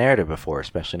heard that narrative before,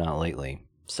 especially not lately.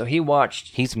 So he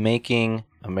watched... He's making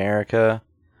America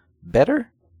better?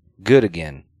 Good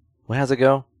again. Well, how's it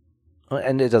go? Well,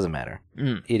 and it doesn't matter.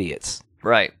 Idiots.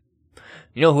 Right.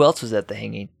 You know who else was at the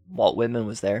hanging? Walt Whitman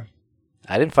was there.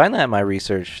 I didn't find that in my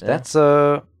research. Yeah. That's,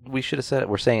 we should have said it.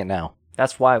 We're saying it now.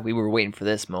 That's why we were waiting for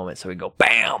this moment, so we go,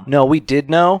 BAM! No, we did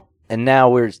know, and now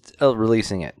we're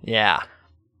releasing it. Yeah.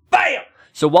 BAM!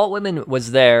 So Walt Whitman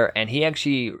was there, and he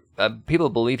actually, people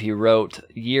believe he wrote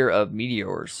Year of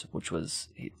Meteors, which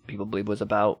people believe was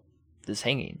about this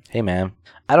hanging. Hey, man.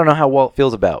 I don't know how Walt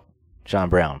feels about John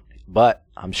Brown, but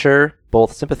I'm sure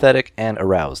both sympathetic and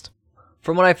aroused.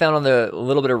 From what I found on the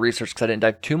little bit of research, because I didn't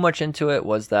dive too much into it,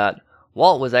 was that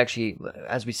Walt was actually,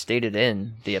 as we stated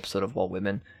in the episode of Walt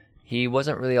Whitman, he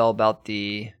wasn't really all about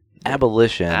the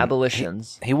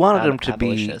abolitions. He wanted them to be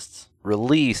abolitionists.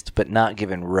 released, but not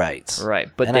given rights. Right,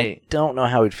 but I don't know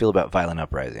how he'd feel about violent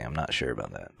uprising. I'm not sure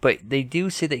about that. But they do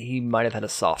say that he might have had a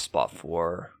soft spot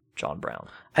for John Brown.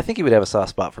 I think he would have a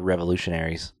soft spot for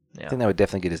revolutionaries. Yeah. I think that would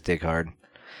definitely get his dick hard.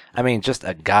 I mean, just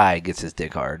a guy gets his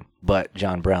dick hard, but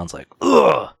John Brown's like,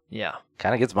 ugh! Yeah.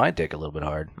 Kind of gets my dick a little bit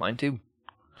hard. Mine too.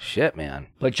 Shit, man.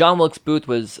 But John Wilkes Booth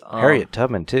was Harriet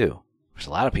Tubman, too. There's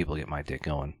a lot of people get my dick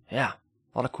going. Yeah,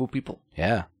 a lot of cool people.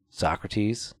 Yeah.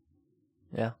 Socrates.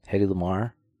 Yeah. Hedy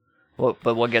Lamarr. Well,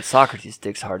 but what gets Socrates'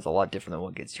 dick's hard is a lot different than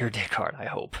what gets your dick hard, I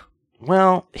hope.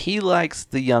 Well, he likes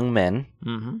the young men,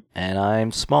 and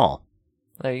I'm small.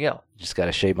 There you go. Just got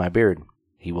to shave my beard.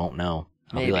 He won't know.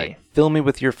 I'll Maybe. be like, fill me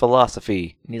with your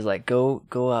philosophy. And he's like, go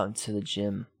out into the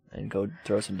gym and go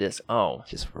throw some discs. Oh.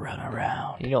 Just run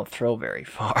around. You don't throw very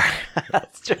far.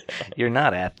 That's true. You're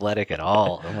not athletic at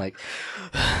all. I'm like,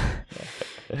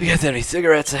 you guys have any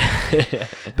cigarettes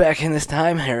back in this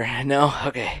time? Or no?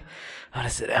 Okay. I'm going to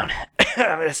sit down.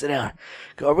 I'm going to sit down.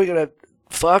 Are we going to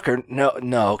fuck or no?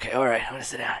 No. Okay. All right. I'm going to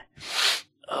sit down.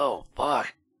 Oh,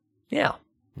 fuck. Yeah.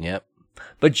 Yep.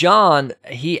 But John,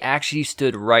 he actually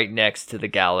stood right next to the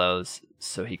gallows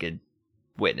so he could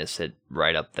witness it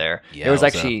right up there. Yeah, There was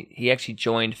actually he actually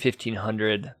joined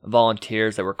 1,500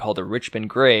 volunteers that were called the Richmond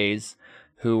Greys,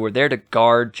 who were there to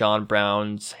guard John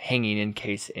Brown's hanging in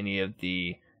case any of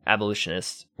the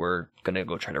abolitionists were going to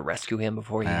go try to rescue him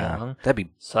before he got hung. That'd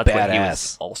be So that's badass. what he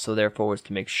was also there for, was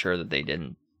to make sure that they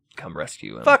didn't come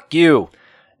rescue him. Fuck you.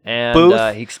 And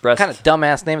Booth? he expressed... What kind of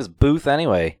dumbass name is Booth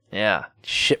anyway? Yeah.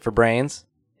 Shit for brains.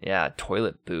 Yeah,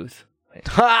 toilet booth. Yeah,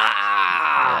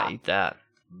 Ha! eat that.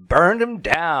 Burned him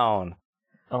down.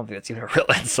 I don't think that's even a real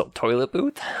insult. Toilet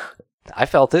booth? I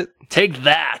felt it. Take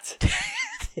that!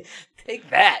 Take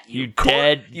that, You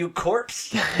dead... You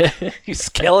corpse. You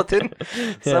skeleton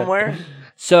somewhere.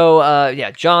 So,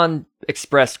 yeah, John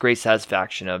expressed great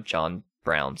satisfaction of John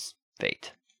Brown's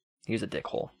fate. He was a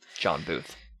dickhole. John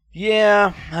Booth.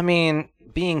 Yeah, I mean,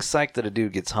 being psyched that a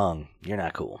dude gets hung, you're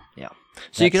not cool. Yeah.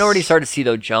 So you can already start to see,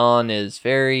 though, John is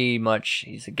very much,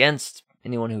 he's against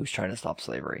anyone who's trying to stop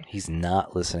slavery. He's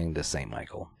not listening to St.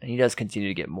 Michael. And he does continue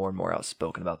to get more and more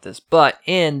outspoken about this. But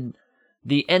in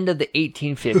the end of the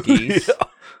 1850s,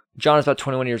 John is about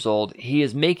 21 years old. He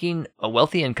is making a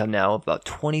wealthy income now of about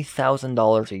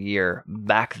 $20,000 a year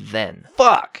back then.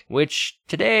 Fuck! Which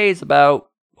today is about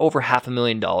over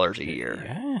 $500,000 a year.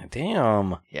 Yeah,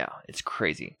 damn. Yeah, it's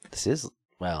crazy. This is,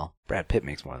 well, Brad Pitt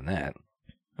makes more than that.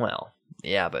 Well,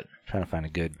 yeah, but... Trying to find a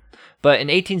good... But in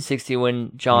 1860,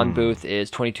 when John Booth is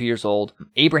 22 years old,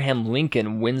 Abraham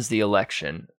Lincoln wins the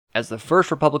election as the first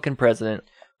Republican president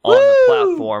on the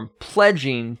platform,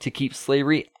 pledging to keep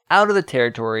slavery out of the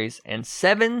territories, and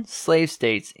 7 slave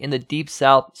states in the Deep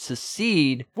South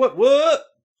secede What?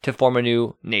 to form a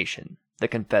new nation, the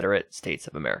Confederate States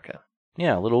of America.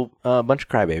 Yeah, a little bunch of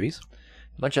crybabies.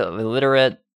 A bunch of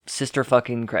illiterate,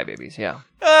 sister-fucking crybabies, yeah.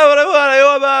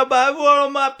 I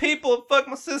want my people to fuck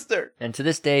my sister. And to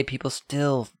this day, people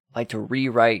still like to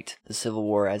rewrite the Civil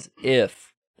War as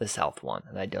if the South won,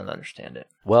 and I don't understand it.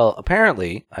 Well,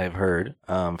 apparently, I've heard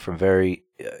from very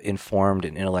informed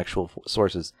and intellectual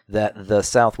sources that the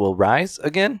South will rise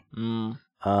again. So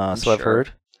I've sure.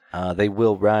 heard. They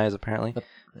will rise, apparently.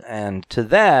 And to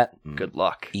that, Good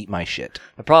luck. eat my shit.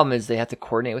 The problem is they have to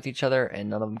coordinate with each other, and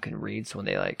none of them can read, so when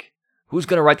they like, who's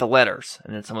going to write the letters?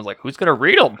 And then someone's like, who's going to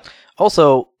read them?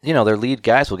 Also, their lead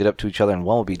guys will get up to each other, and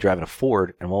one will be driving a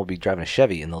Ford, and one will be driving a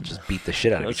Chevy, and they'll just beat the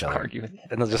shit out of They'll each other. argue with you.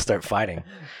 And they'll just start fighting.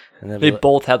 And they'll They be like,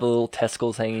 both have the little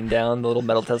testicles hanging down, the little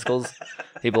metal testicles.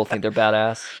 They both think they're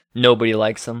badass. Nobody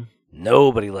likes them,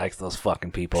 nobody likes those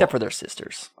fucking people. except for their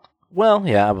sisters. Well,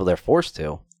 yeah, but they're forced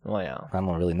to. Well, yeah. I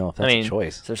don't really know if that's a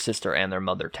choice. It's their sister and their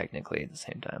mother, technically, at the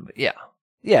same time. But yeah.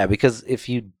 Yeah, because if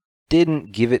you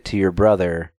didn't give it to your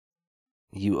brother,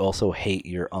 you also hate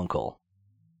your uncle.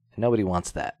 Nobody wants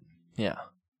that. Yeah.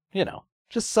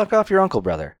 Just suck off your uncle,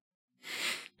 brother.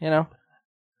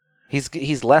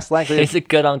 He's less likely. He's a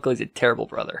good uncle. He's a terrible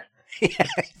brother. Yeah,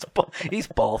 he's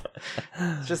both.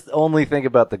 Just only think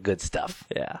about the good stuff.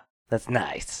 Yeah. That's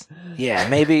nice. Yeah,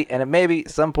 maybe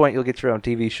at some point you'll get your own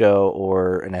TV show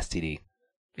or an STD.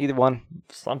 Either one.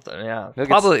 Something, yeah. Look,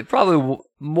 Probably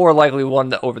more likely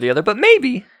one over the other, but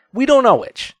maybe. We don't know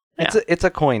which. Yeah. It's a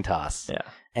coin toss. Yeah.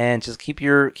 And just keep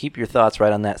your thoughts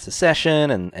right on that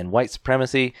secession and white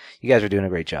supremacy. You guys are doing a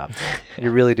great job.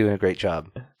 You're really doing a great job.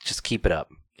 Just keep it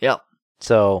up. Yep.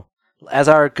 So, as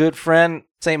our good friend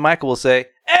St. Michael will say,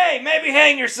 "Hey, maybe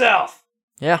hang yourself."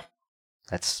 Yeah.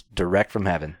 That's direct from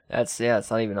heaven. It's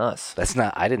not even us. That's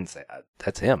not. I didn't say.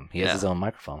 That's him. He has his own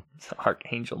microphone. It's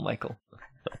Archangel Michael.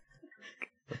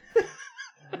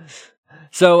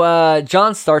 So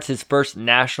John starts his first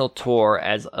national tour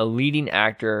as a leading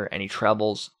actor, and he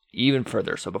travels even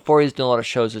further. So before he was doing a lot of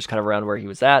shows just kind of around where he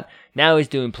was at. Now he's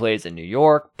doing plays in New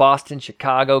York, Boston,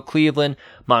 Chicago, Cleveland,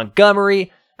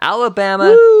 Montgomery,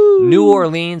 Alabama, New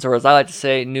Orleans, or as I like to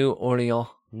say, New Orleans.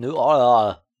 New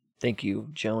Orleans. Thank you,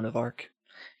 Joan of Arc.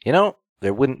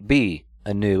 There wouldn't be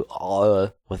a new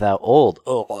without old,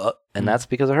 and that's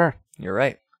because of her. You're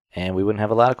right. And we wouldn't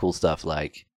have a lot of cool stuff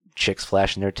like chicks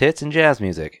flashing their tits and jazz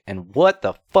music. And what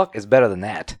the fuck is better than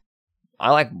that?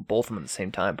 I like both of them at the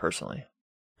same time, personally.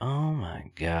 Oh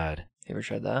my god. You ever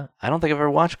tried that? I don't think I've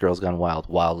ever watched Girls Gone Wild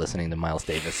while listening to Miles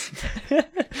Davis.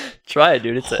 Try it,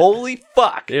 dude. It's Holy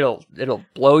fuck. It'll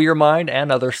blow your mind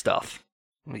and other stuff.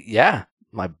 Yeah.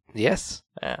 Yes.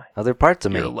 Yeah. Other parts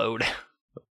of Your me. load.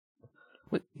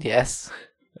 Yes.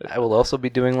 I will also be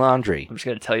doing laundry. I'm just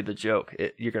gonna tell you the joke.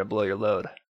 You're gonna blow your load.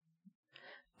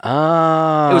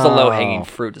 Oh. It was a low-hanging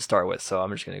fruit to start with, so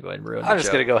I'm just gonna go ahead and ruin. I'm the just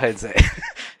joke. going to go ahead and say it.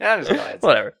 I'm just going to go ahead and say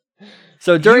Whatever.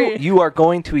 So during you are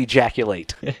going to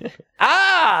ejaculate.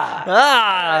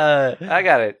 ah, I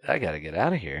got it. I got to get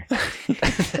out of here.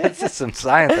 That's just some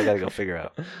science I got to go figure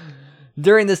out.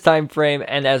 during this time frame,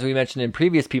 and as we mentioned in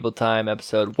previous People Time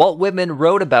episode, Walt Whitman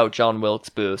wrote about John Wilkes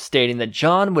Booth, stating that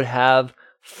John would have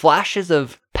flashes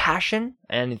of passion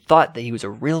and thought that he was a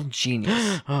real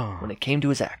genius when it came to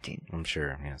his acting. I'm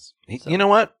sure. Yes. You know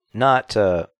what? Not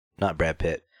Brad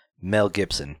Pitt. Mel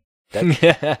Gibson.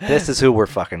 This is who we're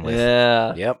fucking with.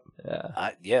 Yeah. Yep.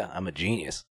 Yeah. I'm a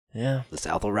genius. Yeah. The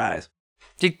South will rise.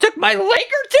 You took my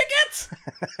Laker tickets?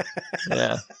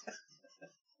 Yeah.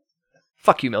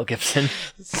 Fuck you, Mel Gibson.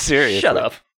 Seriously. Shut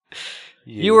up.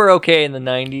 You were okay in the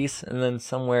 90s, and then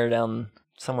somewhere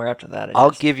after that.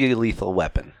 I'll give you Lethal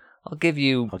Weapon. I'll give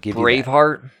you you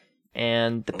Braveheart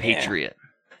and The Patriot.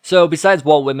 So besides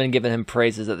Walt Whitman giving him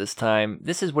praises at this time,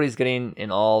 this is what he's getting in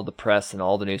all the press and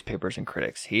all the newspapers and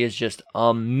critics. He is just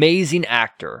amazing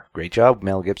actor. Great job,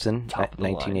 Mel Gibson. Top of the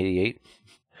line. 1988.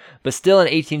 But still in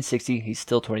 1860, he's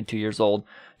still 22 years old.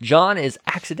 John is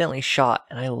accidentally shot,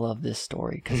 and I love this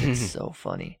story because it's so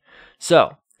funny.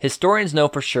 So, historians know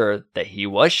for sure that he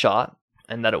was shot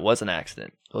and that it was an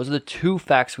accident. Those are the two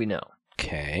facts we know.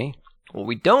 Okay. What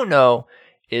we don't know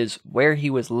is where he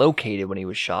was located when he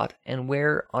was shot and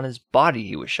where on his body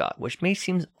he was shot, which may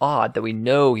seem odd that we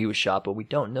know he was shot, but we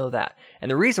don't know that. And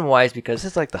the reason why is because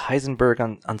This is like the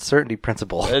Heisenberg uncertainty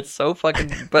principle. it's so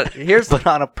fucking... But here's... But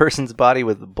on a person's body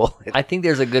with a bullet. I think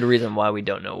there's a good reason why we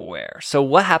don't know where. So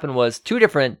what happened was two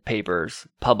different papers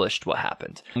published what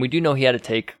happened. We do know he had to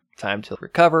take time to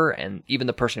recover, and even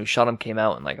the person who shot him came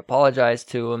out and like apologized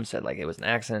to him, said like it was an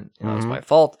accident, it was my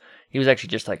fault. He was actually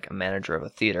just like a manager of a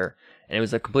theater, and it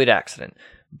was a complete accident.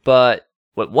 But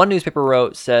what one newspaper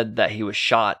wrote said that he was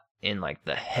shot in like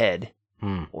the head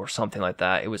or something like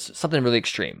that. It was something really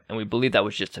extreme, and we believe that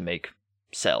was just to make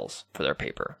sales for their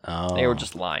paper. Oh. They were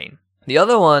just lying. The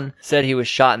other one said he was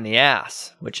shot in the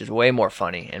ass, which is way more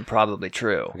funny and probably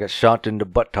true. I got shot in the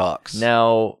buttocks.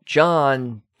 Now,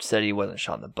 John said he wasn't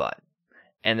shot in the butt.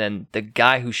 And then the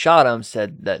guy who shot him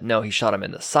said that no, he shot him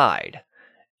in the side.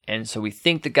 And so we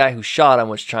think the guy who shot him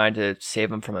was trying to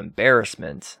save him from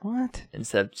embarrassment. What?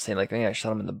 Instead of saying like, oh, yeah, I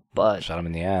shot him in the butt. Shot him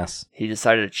in the ass. He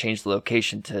decided to change the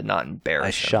location to not embarrass I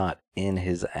him. shot in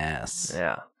his ass.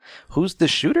 Yeah. Who's the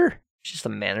shooter? Just the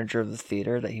manager of the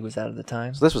theater that he was at the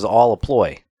time. So this was all a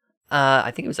ploy.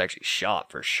 I think it was actually shot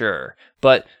for sure.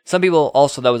 But some people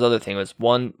also, that was the other thing, was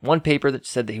one paper that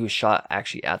said that he was shot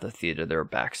actually at the theater. They were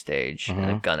backstage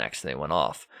and a gun accident went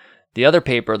off. The other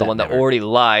paper, the one that already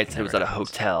lied, said it was at a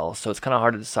hotel. So it's kind of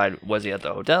hard to decide, was he at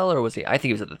the hotel or was he, I think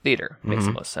he was at the theater. Makes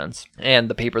the most sense. And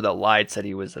the paper that lied said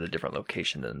he was at a different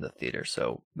location than the theater.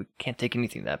 So we can't take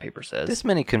anything that paper says. This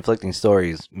many conflicting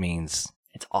stories means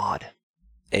It's odd.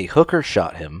 a hooker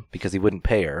shot him because he wouldn't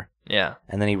pay her. Yeah.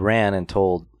 And then he ran and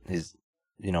told his,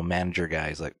 manager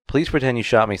guys, like, please pretend you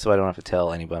shot me so I don't have to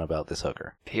tell anyone about this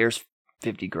hooker. Here's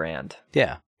 $50,000.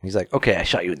 Yeah. He's like, okay, I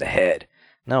shot you in the head.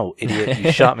 No, idiot,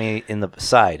 you shot me in the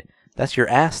side. That's your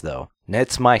ass, though.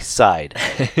 That's my side.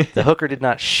 The hooker did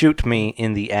not shoot me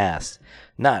in the ass.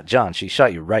 Nah, John, she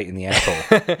shot you right in the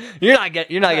asshole. You're not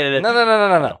getting it.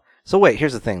 No. So wait,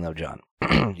 here's the thing, though, John.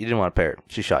 You didn't want to pay her.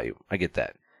 She shot you. I get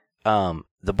that.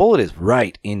 The bullet is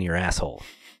right in your asshole.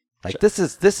 Like, this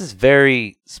is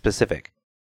very specific.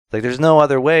 Like, there's no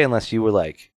other way unless you were,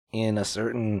 like, in a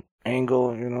certain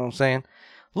angle, you know what I'm saying?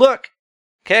 Look,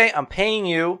 okay, I'm paying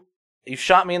you. You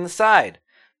shot me in the side.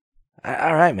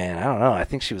 All right, man. I don't know. I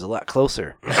think she was a lot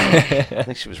closer. I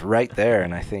think she was right there,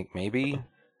 and I think maybe...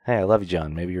 Hey, I love you,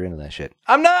 John. Maybe you're into that shit.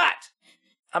 I'm not!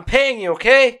 I'm paying you,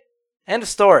 okay? End of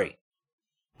story.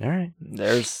 All right.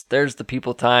 There's the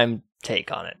People Time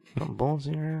take on it. Putting bullets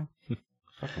in your ass.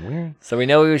 Fucking weird. So we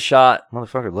know he was shot.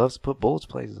 Motherfucker loves to put bullets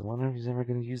places. I wonder if he's ever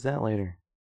going to use that later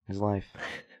in his life.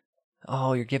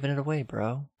 Oh, you're giving it away,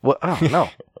 bro. What? Oh, no.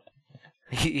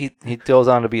 He goes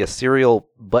on to be a serial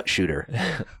butt shooter.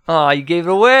 Oh, you gave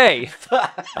it away.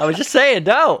 I was just saying,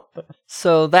 don't.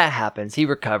 So that happens. He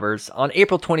recovers. On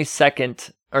April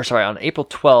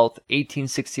 12th,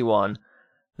 1861,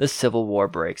 the Civil War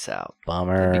breaks out.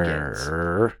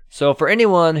 Bummer. So for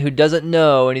anyone who doesn't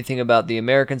know anything about the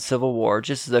American Civil War,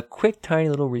 just as a quick, tiny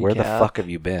little recap. Where the fuck have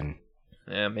you been?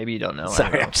 Yeah, maybe you don't know.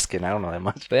 Sorry, I'm just kidding. I don't know that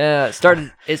much. But yeah,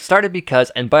 it started because,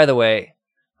 and by the way,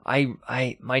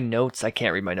 my notes, I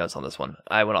can't read my notes on this one.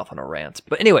 I went off on a rant.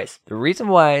 But anyways, the reason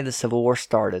why the Civil War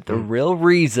started, the real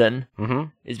reason,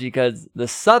 is because the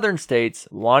southern states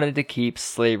wanted to keep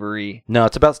slavery. No,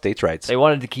 it's about states' rights. They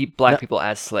wanted to keep black people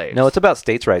as slaves. No, it's about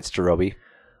states' rights, Jerobi.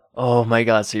 Oh my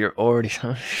god, so you're already...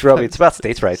 Jerobi, it's about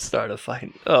states' rights. Start a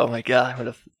fight. Oh my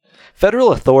god.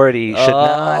 Federal authority should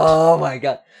not... Oh my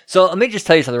god. So let me just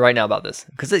tell you something right now about this,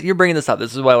 because you're bringing this up.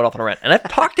 This is why I went off on a rant. And I've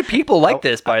talked to people like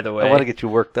this, by the way. I want to get you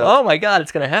worked up. Oh my god,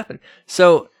 it's going to happen.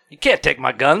 So You can't take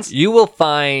my guns. you will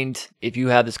find, if you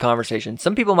have this conversation,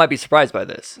 some people might be surprised by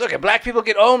this, Look, if black people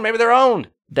get owned, maybe they're owned.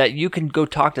 that you can go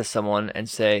talk to someone and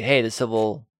say, hey, the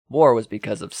Civil War was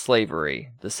because of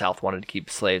slavery. The South wanted to keep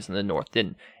slaves and the North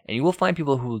didn't. And you will find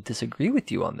people who will disagree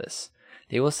with you on this.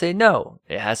 They will say, no,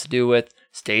 it has to do with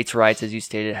states' rights, as you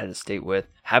stated, had to state with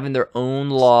having their own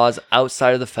laws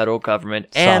outside of the federal government.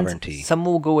 And Sovereignty. some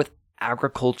will go with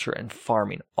agriculture and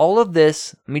farming. All of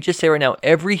this, let me just say right now,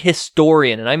 every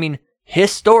historian, and I mean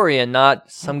historian,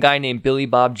 not some guy named Billy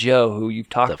Bob Joe who you've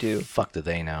talked The to. fuck do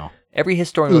they know? Every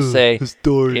historian will say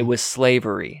Historian. it was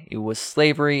slavery. It was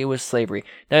slavery. It was slavery.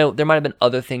 Now, there might have been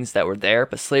other things that were there,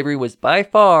 but slavery was by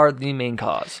far the main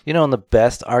cause. You know, and the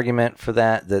best argument for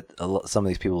that some of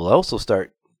these people will also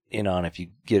start in on if you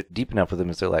get deep enough with them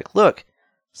is they're like, look,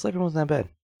 slavery wasn't that bad.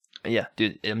 Yeah,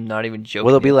 dude, I'm not even joking.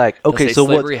 Well, they'll be like, They'll okay, say so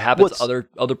slavery happens what's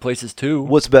other places too.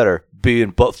 what's better,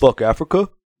 being buttfuck Africa?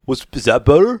 Is that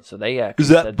better? So they actually Is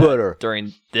that said better?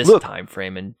 during this Look. time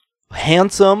frame, and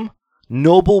Handsome,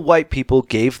 noble white people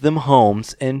gave them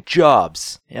homes and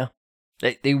jobs. yeah,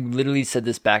 they literally said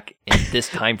this back in this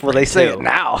time frame. Well, they say too, it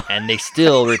now. and they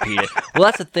still repeat it. Well,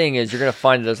 that's the thing is you're gonna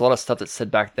find there's a lot of stuff that's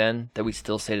said back then that we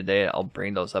still say today. I'll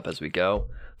bring those up as we go.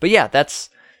 But yeah, that's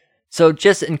so.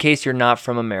 Just in case you're not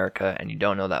from America and you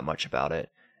don't know that much about it,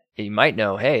 you might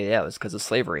know, hey, yeah, it was because of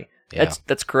slavery. Yeah.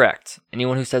 That's correct.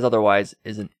 Anyone who says otherwise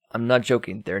isn't. I'm not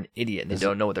joking. They're an idiot and they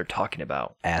don't know what they're talking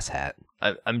about. Asshat.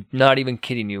 I'm not even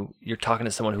kidding you. You're talking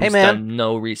to someone who's Hey, man. done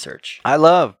no research. I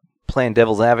love playing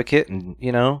devil's advocate and,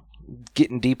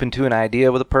 getting deep into an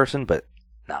idea with a person, but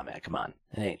nah, man, come on.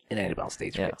 It ain't about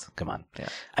states' Yeah. rights. Come on. Yeah.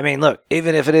 I mean, look,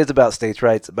 even if it is about states'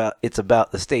 rights, it's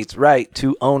about the state's right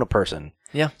to own a person.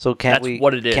 Yeah. So That's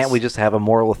what it is. Can't we just have a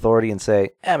moral authority and say,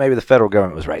 maybe the federal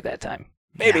government was right that time?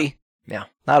 Maybe. Yeah.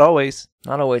 Not always.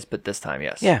 Not always, but this time,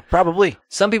 yes. Yeah, probably.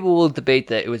 Some people will debate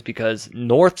that it was because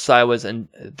North side was in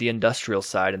the industrial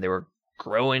side and they were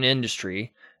growing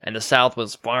industry, and the South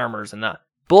was farmers and that.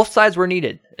 Both sides were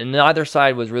needed, and neither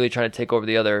side was really trying to take over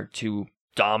the other to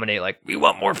dominate. Like, we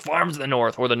want more farms in the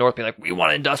North, or the North being like, we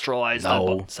want to industrialize.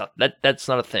 No. That's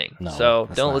not a thing. No, so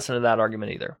that's don't not. listen to that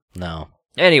argument either. No.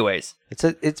 Anyways,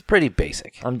 It's pretty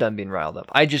basic. I'm done being riled up.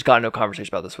 I just got into a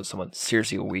conversation about this with someone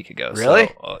seriously a week ago. Really?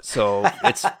 So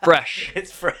it's fresh.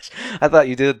 It's fresh. I thought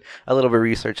you did a little bit of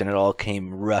research and it all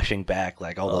came rushing back,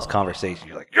 like all those conversations.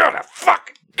 You're like, you're the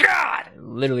fucking god! I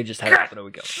literally just had it happen a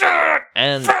week ago. Shut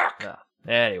And fuck!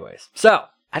 anyways, so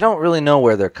I don't really know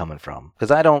where they're coming from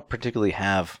because I don't particularly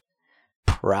have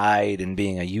pride in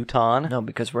being a Utahn. no,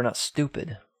 because we're not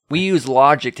stupid. We use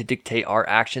logic to dictate our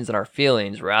actions and our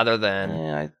feelings rather than,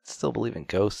 I still believe in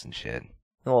ghosts and shit.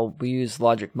 well, we use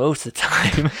logic most of the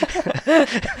time.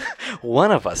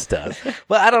 One of us does.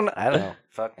 But I don't know.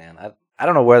 Fuck, man. I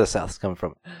don't know where the South is coming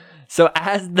from. So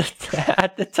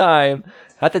at the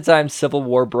time Civil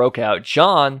War broke out,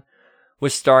 John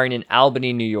was starring in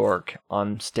Albany, New York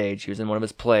on stage. He was in one of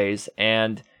his plays,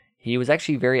 and he was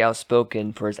actually very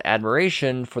outspoken for his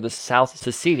admiration for the South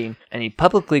seceding, and he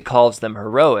publicly calls them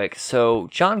heroic. So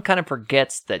John kind of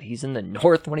forgets that he's in the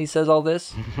North when he says all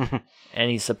this,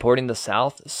 and he's supporting the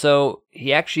South. So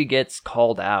he actually gets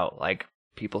called out. Like,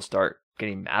 people start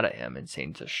getting mad at him and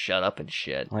saying to shut up and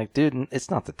shit. Like, dude,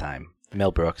 it's not the time.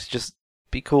 Mel Brooks, just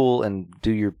be cool and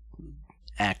do your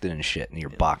acting and shit and your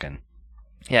balking.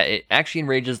 Yeah, it actually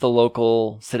enrages the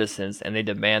local citizens, and they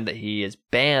demand that he is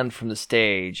banned from the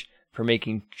stage for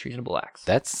making treasonable acts.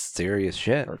 That's serious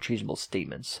shit. Or treasonable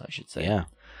statements, I should say. Yeah.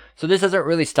 So this doesn't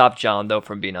really stop John, though,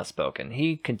 from being outspoken.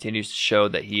 He continues to show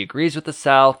that he agrees with the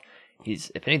South.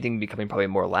 He's, if anything, becoming probably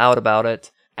more loud about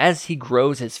it. as he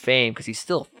grows his fame, because he's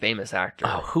still a famous actor.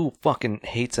 Oh, who fucking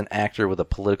hates an actor with a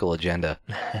political agenda?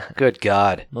 Good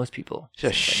God. Most people.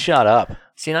 Just shut up.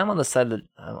 See, and I'm on the side that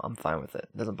I'm fine with it.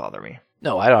 It doesn't bother me.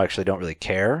 No, I don't really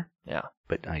care. Yeah.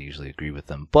 But I usually agree with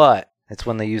them. But it's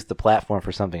when they use the platform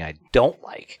for something I don't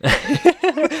like.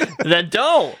 Then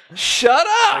don't. Shut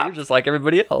up! You're just like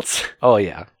everybody else. Oh,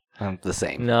 yeah. I'm the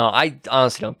same. No, I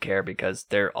honestly don't care because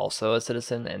they're also a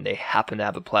citizen and they happen to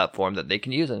have a platform that they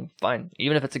can use and fine.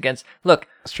 Even if it's against... Look.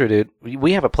 That's true, dude.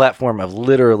 We have a platform of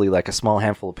literally like a small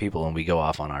handful of people and we go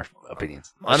off on our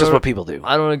opinions. That's just what people do.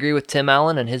 I don't agree with Tim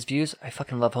Allen and his views. I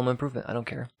fucking love Home Improvement. I don't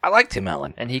care. I like Tim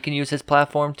Allen. And he can use his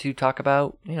platform to talk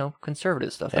about,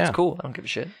 conservative stuff. That's cool. I don't give a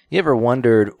shit. You ever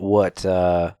wondered what...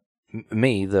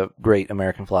 me, the great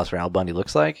American philosopher Al Bundy,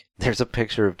 looks like? There's a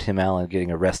picture of Tim Allen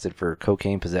getting arrested for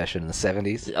cocaine possession in the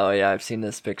 70s. Oh, yeah, I've seen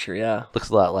this picture, yeah. Looks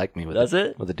a lot like me with Does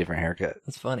it? With a different haircut.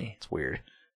 That's funny. It's weird.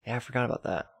 Yeah, I forgot about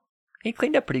that. He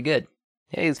cleaned up pretty good.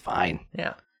 Yeah, he's fine.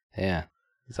 Yeah. Yeah,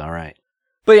 he's all right.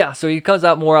 But yeah, so he comes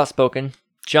out more outspoken.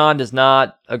 John does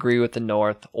not agree with the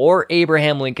North or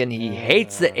Abraham Lincoln. He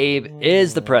hates that Abe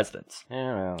is the president.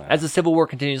 As the Civil War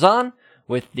continues on,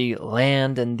 with the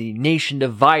land and the nation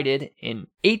divided, in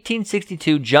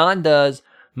 1862, John does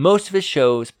most of his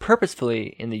shows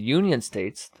purposefully in the Union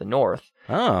states, the North,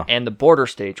 and the border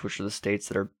states, which are the states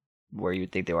that are where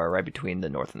you'd think they are, right between the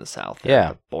North and the South.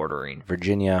 Yeah. Bordering.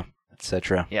 Virginia,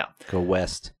 etc. Yeah. Go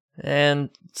west. And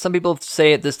some people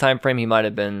say at this time frame he might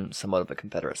have been somewhat of a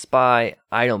Confederate spy.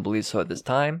 I don't believe so at this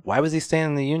time. Why was he staying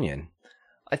in the Union?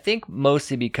 I think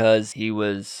mostly because he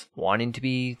was wanting to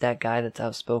be that guy that's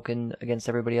outspoken against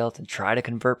everybody else and try to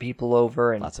convert people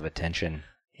over. And lots of attention.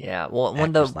 Yeah, well,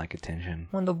 like attention.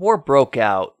 When the war broke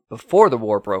out, before the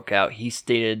war broke out, he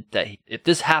stated that if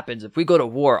this happens, if we go to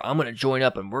war, I'm going to join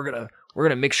up and we're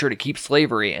gonna make sure to keep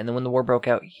slavery. And then when the war broke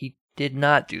out, he did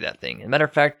not do that thing. As a matter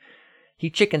of fact, he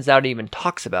chickens out and even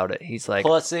talks about it. He's like,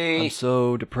 pussy. I'm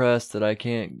so depressed that I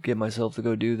can't get myself to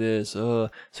go do this. So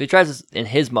he tries, in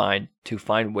his mind, to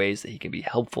find ways that he can be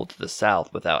helpful to the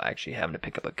South without actually having to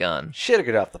pick up a gun. Shit,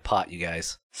 get off the pot, you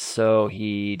guys. So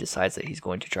he decides that he's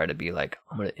going to try to be like,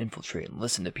 I'm going to infiltrate and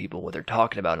listen to people, what they're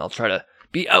talking about, and I'll try to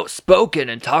be outspoken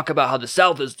and talk about how the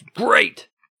South is great.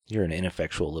 You're an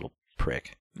ineffectual little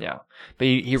prick. Yeah. But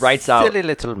he writes out... Silly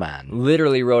little man.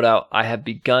 Literally wrote out, I have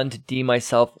begun to deem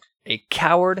myself a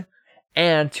coward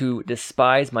and to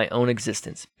despise my own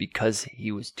existence because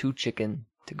he was too chicken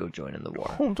to go join in the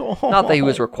war. Not that he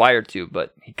was required to,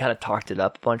 but he kind of talked it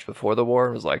up a bunch before the war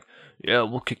and was like, yeah,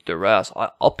 we'll kick their ass.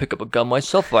 I'll pick up a gun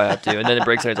myself if I have to. And then it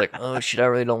breaks down. He's like, oh shit, I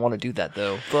really don't want to do that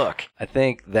though. Fuck. I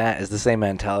think that is the same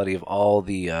mentality of all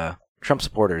the Trump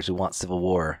supporters who want civil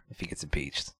war if he gets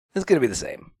impeached. It's going to be the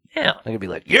same. Yeah. They're going to be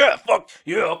like, yeah, fuck,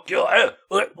 yeah,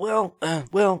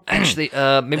 well. Actually,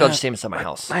 maybe I'll just stay inside my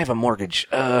house. I have a mortgage.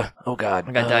 Oh, God.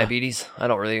 I got diabetes. I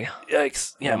don't really...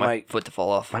 Yikes. Yeah, my foot to fall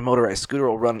off. My motorized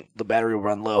scooter the battery will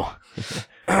run low.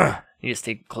 You need to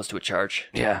stay close to a charge.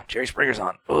 Yeah, Jerry Springer's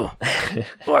on. Oh, I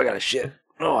got to shit.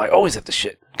 Oh, I always have to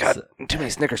shit. God, too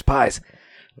many Snickers pies.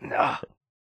 No.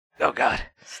 Oh, God.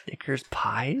 Snickers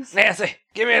pies? Nancy,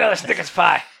 give me another Snickers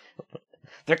pie.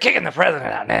 They're kicking the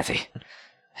president out, Nancy.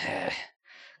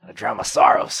 Gotta drown my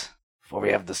sorrows before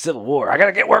we have the Civil War. I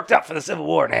gotta get worked up for the Civil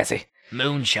War, Nancy.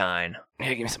 Moonshine.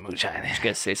 Yeah, give me some moonshine. I'm just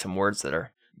gonna say some words that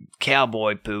are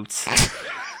cowboy boots.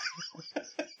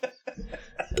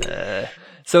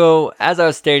 So, as I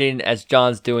was stating, as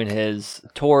John's doing his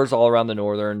tours all around the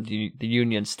northern, the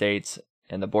Union states,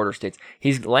 and the border states,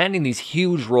 he's landing these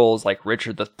huge roles like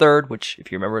Richard III, which,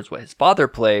 if you remember, is what his father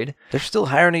played. They're still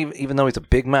hiring him, even though he's a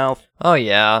big mouth. Oh,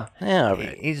 yeah. Yeah,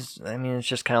 right. It's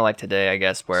just kind of like today, I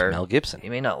guess, where it's Mel Gibson. You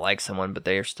may not like someone, but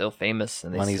they are still famous.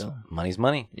 And money's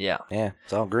money. Yeah. Yeah,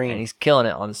 it's all green. And he's killing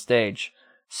it on the stage.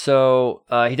 So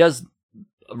he does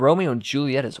Romeo and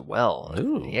Juliet as well.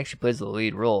 Ooh. He actually plays the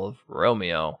lead role of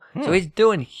Romeo. So he's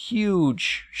doing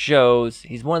huge shows.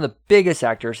 He's one of the biggest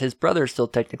actors. His brother is still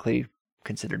technically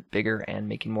considered bigger and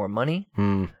making more money,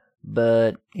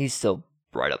 but he's still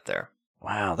right up there.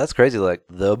 Wow, that's crazy. Like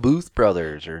the Booth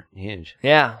brothers are huge.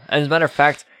 Yeah, as a matter of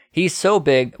fact, he's so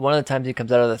big. One of the times he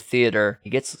comes out of the theater, he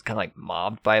gets kind of like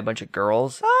mobbed by a bunch of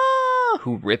girls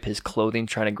who rip his clothing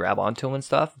trying to grab onto him and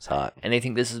stuff. It's hot. And they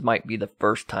think might be the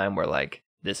first time where like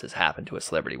this has happened to a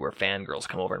celebrity, where fangirls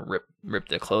come over and rip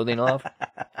the clothing off.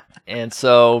 And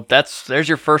so there's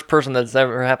your first person that's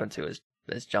ever happened to is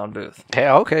John Booth.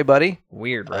 Okay, buddy.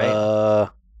 Weird, right?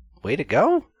 Way to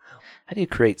go. How do you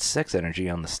create sex energy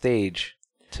on the stage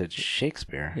to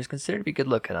Shakespeare? He's considered to be good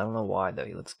looking. I don't know why, though.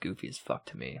 He looks goofy as fuck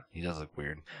to me. He does look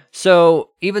weird.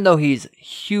 So, even though he's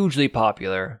hugely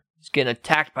popular, He's getting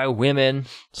attacked by women.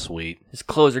 Sweet. His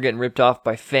clothes are getting ripped off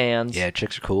by fans. Yeah,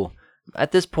 chicks are cool.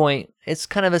 At this point, it's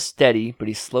kind of a steady, but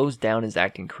he slows down his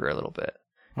acting career a little bit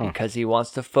because he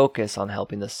wants to focus on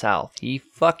helping the South. He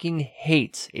fucking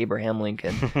hates Abraham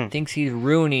Lincoln. Thinks he's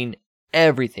ruining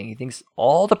everything. He thinks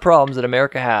all the problems that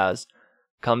America has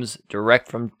comes direct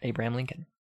from Abraham Lincoln.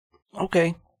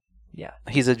 Okay. Yeah.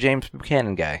 He's a James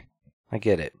Buchanan guy. I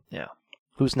get it. Yeah.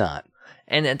 Who's not?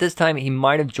 And at this time, he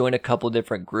might have joined a couple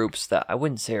different groups that I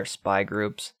wouldn't say are spy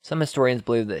groups. Some historians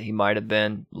believe that he might have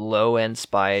been low-end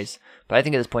spies, but I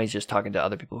think at this point he's just talking to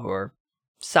other people who are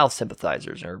South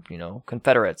sympathizers or,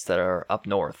 Confederates that are up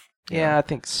north. Yeah, I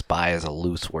think spy is a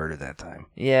loose word at that time.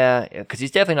 Yeah, because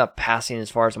he's definitely not passing,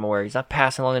 as far as I'm aware. He's not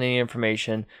passing along any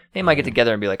information. They might get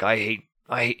together and be like, I hate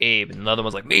Abe. And another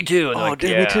one's like, me too. And Oh,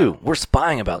 dude, me too. We're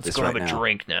spying about Let's this go right have a now.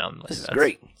 drink now. This is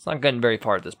great. It's not getting very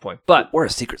far at this point. But We're a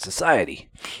secret society.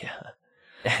 yeah.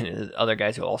 And there's other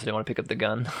guys who also didn't want to pick up the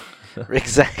gun.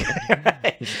 Exactly.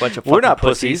 Just a bunch of We're fucking not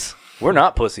pussies. We're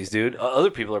not pussies, dude.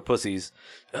 Other people are pussies.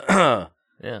 Yeah.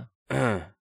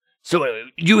 So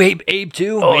you hate Abe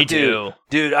too? Oh, Me dude. too.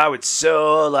 Dude, I would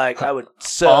so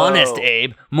Honest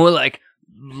Abe, more like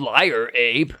liar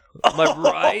Abe. Am I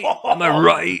right? Am I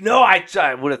right? No, I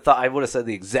would have said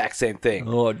the exact same thing.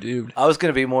 Oh, dude, I was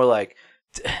gonna be more like,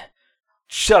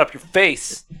 shut up your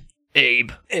face,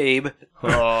 Abe. Abe.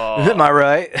 Oh. Am I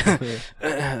right?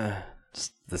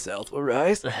 The South will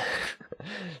rise.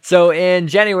 So in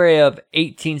January of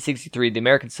 1863, the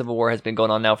American Civil War has been going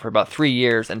on now for about 3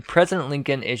 years, and President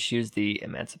Lincoln issues the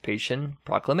Emancipation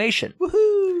Proclamation,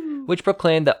 which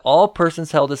proclaimed that all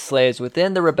persons held as slaves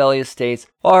within the rebellious states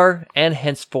are, and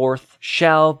henceforth,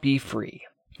 shall be free.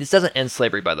 This doesn't end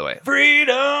slavery, by the way.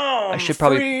 Freedom.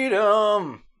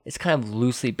 Freedom. It's kind of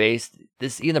loosely based.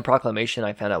 Even the proclamation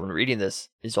I found out when reading this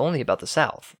is only about the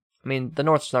South. I mean, the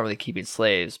North's not really keeping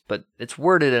slaves, but it's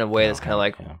worded in a way that's kind of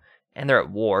like, and they're at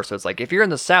war, so it's like, if you're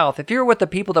in the South, if you're with the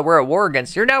people that we're at war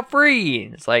against, you're now free.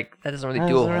 And it's like, that doesn't really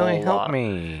do a whole help lot.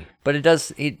 me. But it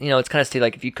does, it's kind of stated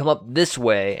like, if you come up this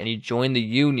way and you join the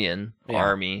Union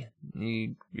Army,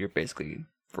 you're basically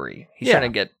free. He's trying to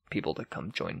get people to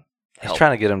come join. He's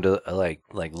trying to get them to like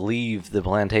leave the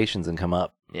plantations and come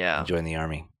up. Yeah. And join the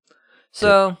army.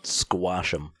 So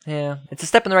Squash them. yeah, it's a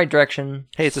step in the right direction.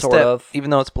 Hey, it's a sort step. of. Even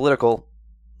though it's political,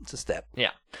 it's a step.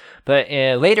 Yeah. But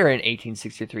later in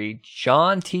 1863,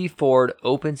 John T. Ford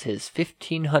opens his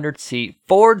 1,500-seat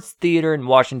Ford's Theater in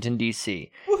Washington,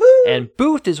 D.C. Woohoo! And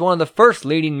Booth is one of the first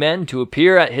leading men to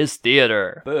appear at his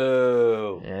theater.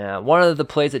 Boo! Yeah, one of the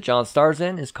plays that John stars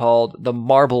in is called The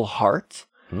Marble Heart,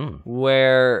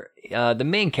 where the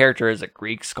main character is a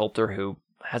Greek sculptor who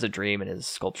has a dream and his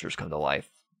sculptures come to life.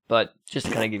 But just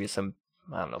to kind of give you some,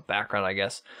 background, I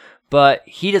guess. But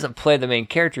he doesn't play the main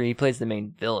character, he plays the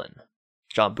main villain.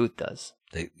 John Booth does.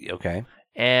 Okay.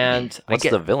 And what's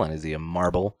the villain? Is he a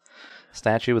marble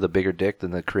statue with a bigger dick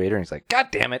than the creator? And he's like, God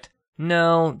damn it.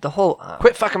 No, the whole...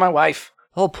 quit fucking my wife.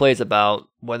 The whole play is about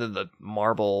whether the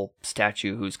marble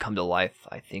statue who's come to life,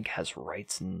 I think, has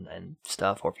rights and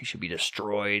stuff, or if he should be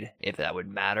destroyed, if that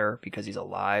would matter because he's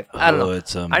alive. I don't know.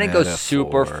 It's a I didn't go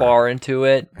super far into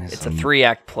it. It's a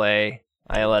 3-act play.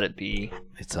 I let it be.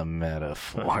 It's a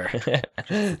metaphor.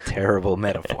 It's a terrible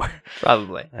metaphor.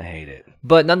 Probably. I hate it.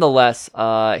 But nonetheless,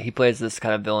 he plays this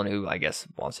kind of villain who, I guess,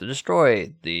 wants to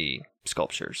destroy the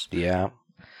sculptures. Yeah.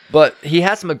 But he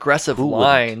has some aggressive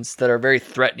lines that are very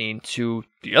threatening to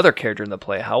the other character in the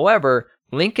play. However,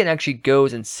 Lincoln actually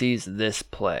goes and sees this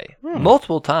play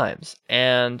multiple times.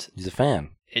 And he's a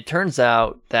fan. It turns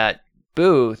out that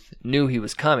Booth knew he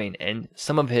was coming, and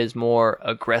some of his more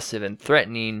aggressive and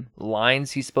threatening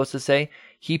lines he's supposed to say,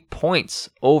 he points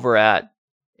over at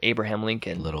Abraham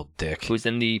Lincoln. Little dick. Who's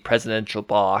in the presidential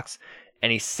box,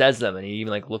 and he says them, and he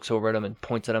even looks over at him and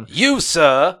points at him. You,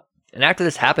 sir! And after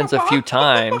this happens a few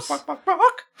times,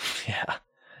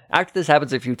 after this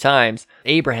happens a few times,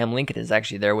 Abraham Lincoln is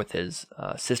actually there with his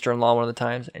sister-in-law one of the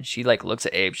times, and she looks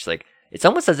at Abe. She's like, it's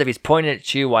almost as if he's pointing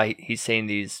at you while he's saying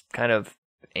these kind of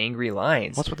angry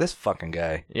lines. What's with this fucking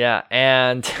guy? Yeah,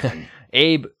 and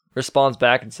Abe responds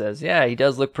back and says, yeah, he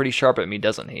does look pretty sharp at me,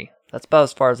 doesn't he? That's about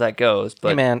as far as that goes. But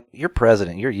hey, man, you're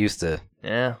president. You're used to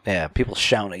yeah, people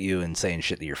shouting at you and saying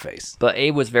shit to your face. But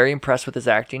Abe was very impressed with his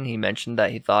acting. He mentioned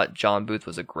that he thought John Booth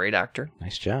was a great actor.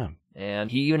 Nice job. And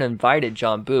he even invited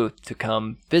John Booth to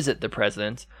come visit the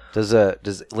president.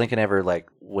 Does Lincoln ever,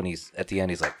 when he's at the end,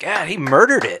 he's like, God, he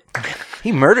murdered it.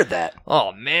 He murdered that.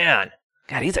 Oh, man.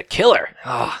 God, he's a killer.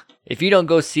 Oh, if you don't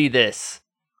go see this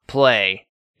play,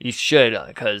 you should,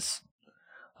 because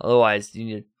otherwise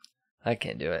I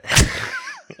can't do it.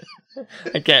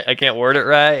 I can't word it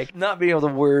right. Not being able to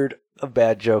word a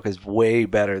bad joke is way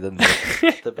better than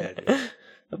the bad joke.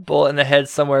 A bullet in the head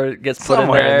somewhere gets put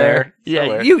Somewhere in in there. there. Yeah,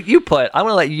 Somewhere. you put. I'm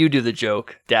gonna let you do the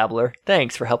joke, Dabbler.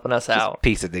 Thanks for helping us Just out.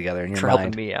 piece it together in your For mind.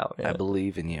 helping me out. I Yeah.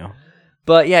 believe in you.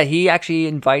 But yeah, he actually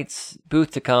invites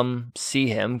Booth to come see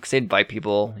him because they invite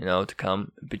people, to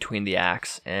come between the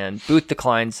acts, and Booth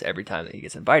declines every time that he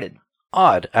gets invited.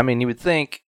 Odd. I mean, you would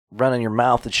think running your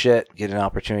mouth and shit, get an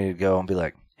opportunity to go and be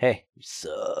like, hey, you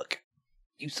suck.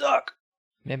 You suck.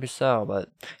 Maybe so, but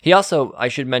he also, I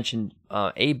should mention,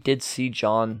 Abe did see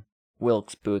John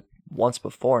Wilkes Booth once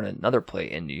before in another play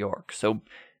in New York. So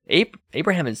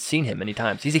Abraham has seen him many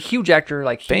times. He's a huge actor.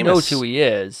 Like, he Famous. knows who he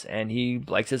is, and he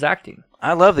likes his acting.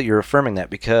 I love that you're affirming that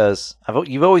because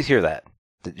you've always hear that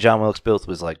John Wilkes Booth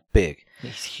was like big.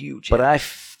 He's huge. But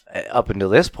yeah. up until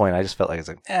this point, I just felt like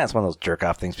it's one of those jerk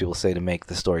off things people say to make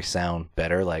the story sound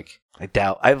better. Like,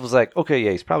 I was like, okay,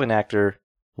 yeah, he's probably an actor,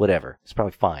 whatever. It's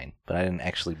probably fine. But I didn't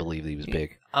actually believe that he was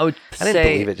big. I didn't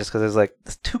believe it just because it was like,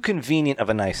 it's too convenient of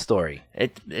a nice story.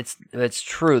 It's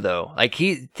true though. Like,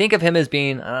 think of him as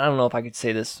being, I don't know if I could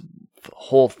say this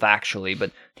whole factually,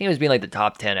 but think of him as being like the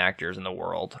top 10 actors in the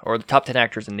world or the top 10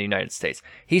 actors in the United States.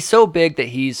 He's so big that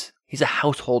he's a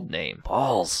household name.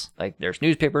 Balls. Like, there's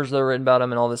newspapers that are written about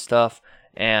him and all this stuff.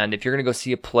 And if you're gonna go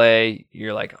see a play,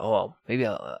 you're like, oh, well, maybe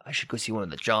I should go see one of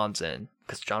the Johns in,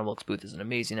 because John Wilkes Booth is an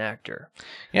amazing actor.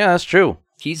 Yeah, that's true.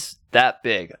 He's that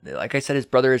big. Like I said, his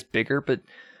brother is bigger, but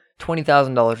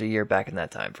 $20,000 a year back in that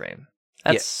time frame.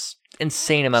 That's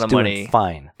insane amount He's of doing money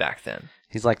fine. back then.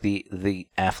 He's like the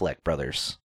Affleck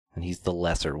brothers, and he's the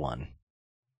lesser one.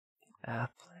 Affleck.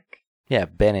 Yeah,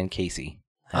 Ben and Casey.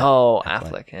 Oh,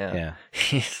 Affleck. Yeah. Yeah.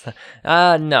 He's,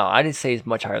 no, I didn't say he's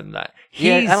much higher than that.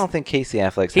 Yeah, I don't think Casey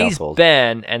Affleck's He's household.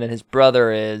 Ben, and then his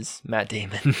brother is Matt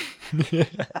Damon.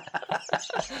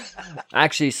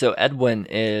 Actually, so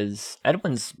Edwin's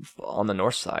on the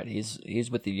north side.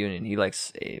 He's with the Union. He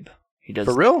likes Abe. He does.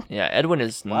 For real? Yeah, Edwin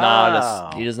is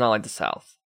Wow. he does not like the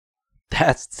South.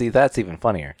 That's even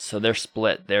funnier. So they're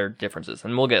split. They're differences,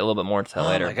 and we'll get a little bit more into that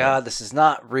later. Oh my god, this is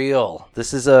not real.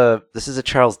 This is a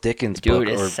Charles Dickens Dude, book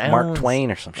it or Mark sounds-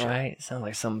 Twain or some shit. Right, it sounds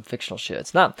like some fictional shit.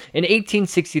 It's not. In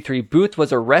 1863, Booth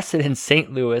was arrested in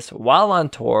St. Louis while on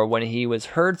tour when he was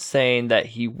heard saying that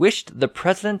he wished the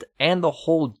president and the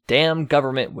whole damn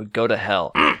government would go to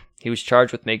hell. He was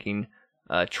charged with making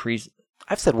treason.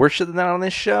 I've said worse shit than that on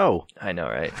this show. I know,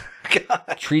 right?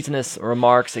 God. Treasonous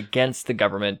remarks against the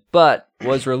government, but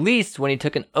was released when he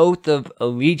took an oath of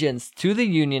allegiance to the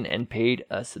Union and paid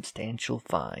a substantial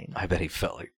fine. I bet he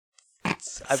felt like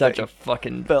Such a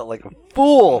fucking felt like a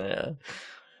fool. yeah.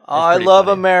 I pretty love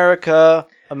funny. America.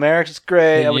 America's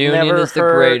great. I The would Union never is the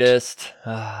hurt. greatest.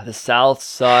 The South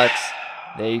sucks.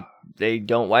 They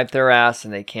don't wipe their ass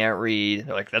and they can't read.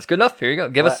 They're like, that's good enough. Here you go.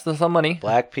 Give us some money.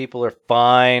 Black people are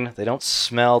fine. They don't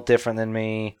smell different than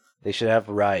me. They should have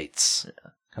rights.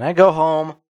 Can I go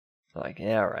home? They're like,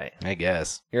 yeah, right. I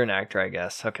guess. You're an actor, I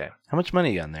guess. Okay. How much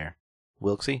money you got in there?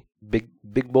 Wilksey? Big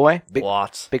boy?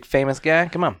 Lots. Big famous guy?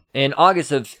 Come on. In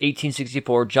August of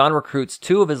 1864, John recruits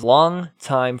two of his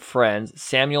longtime friends,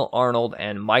 Samuel Arnold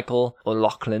and Michael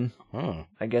O'Loughlin.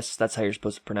 I guess that's how you're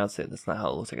supposed to pronounce it. That's not how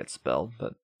it looks like it's spelled,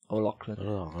 but O'Loughlin.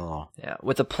 Oh. Yeah,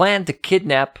 with a plan to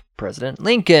kidnap President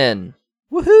Lincoln.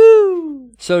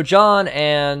 Woohoo! So John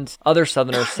and other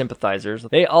Southerners sympathizers,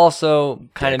 they also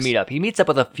kind of Dicks. meet up. He meets up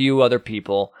with a few other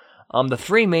people. The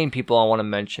three main people I want to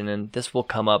mention, and this will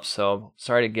come up, so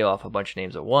sorry to give off a bunch of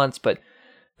names at once, but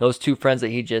those two friends that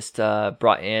he just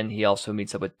brought in, he also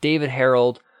meets up with David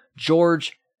Harold,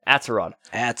 George Atzerodt,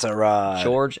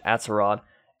 Atzerodt.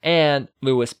 and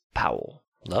Lewis Powell.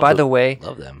 Love By them. the way,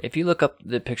 Love them. if you look up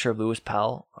the picture of Lewis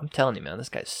Powell, I'm telling you, man, this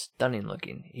guy's stunning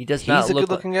looking. He does He's not a look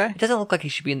good-looking guy? It doesn't look like he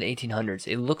should be in the 1800s.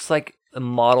 It looks like a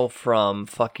model from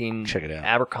fucking Check it out.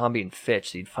 Abercrombie and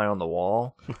Fitch that you'd find on the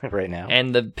wall. Right now.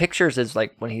 And the pictures is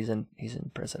like when he's in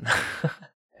prison.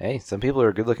 Hey, some people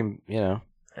are good looking, Yeah.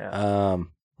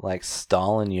 like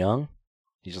Stalin Young.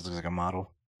 He just looks like a model.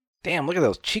 Damn, look at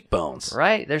those cheekbones.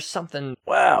 Right? There's something.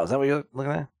 Wow, is that what you're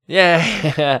looking at?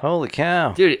 Yeah. Holy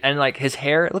cow. Dude, and like his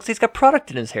hair, it looks like he's got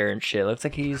product in his hair and shit. It looks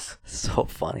like he's. So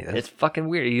funny. It's fucking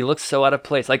weird. He looks so out of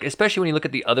place. Like, especially when you look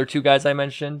at the other two guys I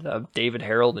mentioned, David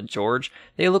Harold and George.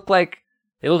 They look like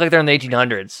they're in the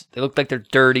 1800s. They look like they're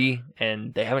dirty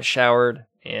and they haven't showered.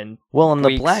 And Well, in the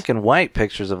weeks. black and white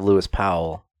pictures of Lewis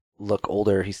Powell look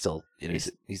older. He's still,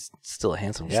 he's still a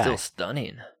handsome he's guy. still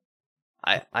stunning.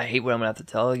 I hate what I'm gonna have to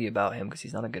tell you about him because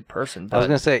he's not a good person. I was But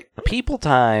gonna say, People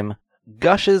Time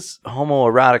gushes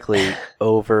homoerotically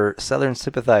over Southern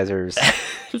sympathizers.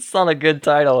 It's not a good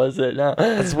title, is it? No.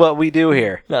 That's what we do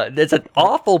here. No, it's an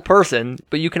awful person,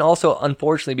 but you can also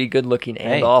unfortunately be good looking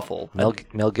and Hey, awful.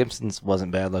 Mel Gibson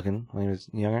wasn't bad looking when he was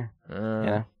younger.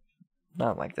 Yeah.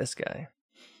 Not like this guy.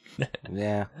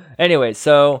 Yeah. Anyway,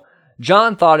 so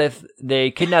John thought if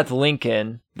they kidnapped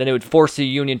Lincoln, then it would force the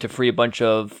Union to free a bunch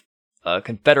of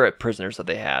Confederate prisoners that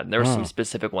they had. And there were some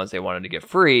specific ones they wanted to get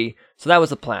free. So that was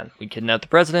the plan. We kidnap the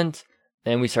president,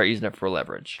 then we start using it for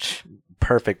leverage.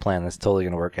 Perfect plan. That's totally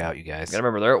going to work out, you guys. You gotta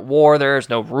remember, they're at war. There's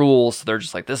no rules. So they're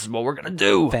just like, this is what we're going to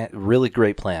do. Really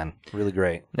great plan. Really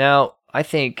great. Now, I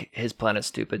think his plan is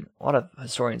stupid. A lot of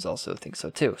historians also think so,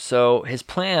 too. So his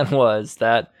plan was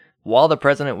that while the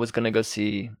president was going to go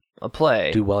see a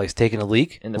play... Dude, while he's taking a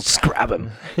leak, let's grab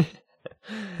him.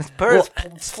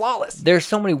 It's flawless. There's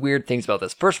so many weird things about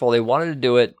this. First of all, they wanted to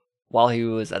do it while he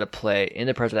was at a play in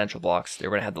the presidential box. They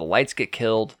were going to have the lights get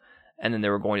killed, and then they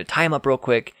were going to tie him up real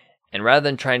quick. And rather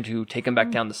than trying to take him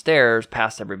back down the stairs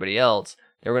past everybody else,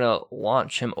 they were going to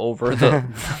launch him over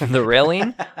the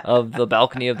railing of the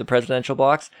balcony of the presidential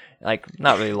box. Like,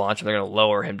 not really launch him, they're going to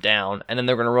lower him down. And then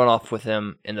they're going to run off with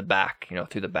him in the back,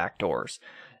 through the back doors.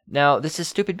 Now, this is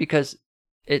stupid because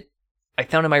I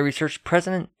found in my research,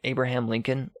 President Abraham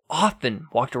Lincoln often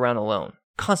walked around alone,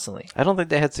 constantly. I don't think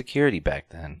they had security back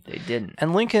then. They didn't.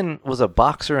 And Lincoln was a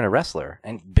boxer and a wrestler,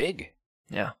 and big.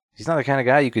 Yeah. He's not the kind of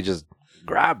guy you could just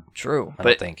grab. True. I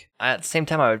don't think. At the same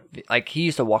time, he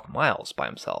used to walk miles by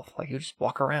himself. Like, he would just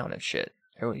walk around and shit.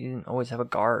 You didn't always have a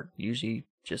guard. Usually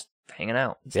just hanging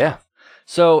out and stuff. Yeah.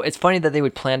 So it's funny that they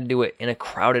would plan to do it in a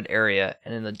crowded area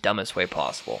and in the dumbest way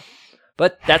possible.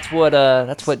 But that's what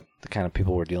The kind of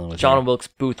people we're dealing with. John here. Wilkes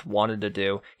Booth wanted to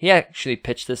do. He actually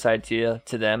pitched this idea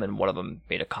to them, and one of them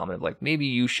made a comment of like, maybe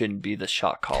you shouldn't be the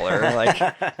shot caller.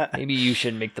 Like, maybe you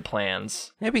should make the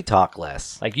plans. Maybe talk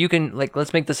less. Like, you can,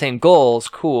 let's make the same goals,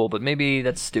 cool, but maybe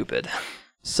that's stupid.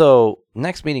 So,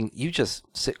 next meeting, you just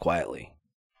sit quietly.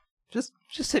 Just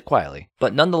sit quietly.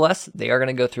 But nonetheless, they are going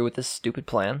to go through with this stupid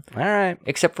plan. All right.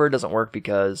 Except for it doesn't work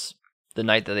because the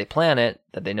night that they plan it,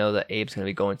 that they know that Abe's going to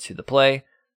be going to the play,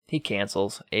 he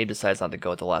cancels. Abe decides not to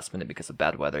go at the last minute because of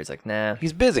bad weather. He's like, nah.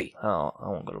 He's busy. Oh, I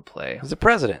won't go to play. He's the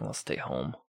president. I'll stay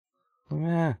home.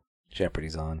 Yeah.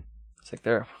 Jeopardy's on. It's like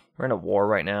we're in a war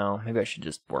right now. Maybe I should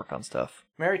just work on stuff.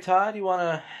 Mary Todd, you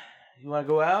wanna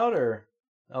go out or?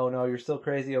 Oh no, you're still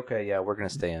crazy. Okay, yeah, we're gonna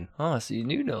stay in. Oh, so you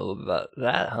do know about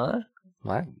that, huh?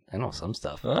 Well, I know some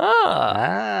stuff. I'm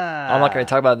not going to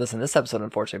talk about this in this episode,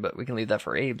 unfortunately, but we can leave that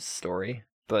for Abe's story.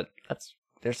 But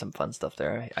there's some fun stuff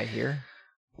there, I hear.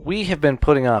 We have been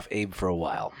putting off Abe for a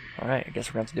while. All right, I guess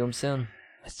we're going to have to do him soon.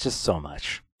 It's just so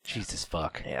much. Jesus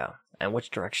fuck. Yeah, and which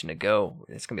direction to go?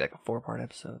 It's going to be like a 4-part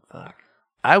episode. Fuck.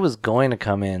 I was going to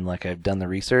come in like I've done the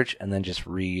research and then just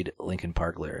read Linkin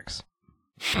Park lyrics.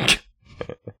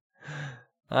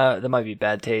 That might be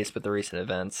bad taste with the recent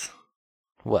events.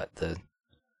 What?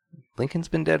 Lincoln's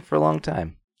been dead for a long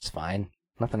time. It's fine.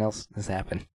 Nothing else has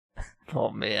happened.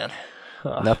 Oh, man.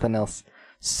 Nothing else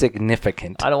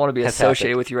significant. I don't want to be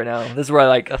associated with you right now. This is where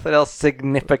nothing else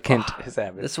significant has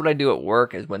happened. This is what I do at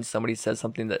work is when somebody says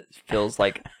something that feels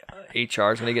like HR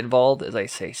is going to get involved is I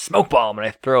say smoke bomb and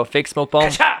I throw a fake smoke bomb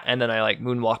Ka-cha! And then I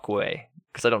moonwalk away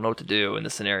because I don't know what to do in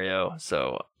this scenario.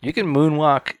 So you can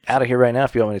moonwalk out of here right now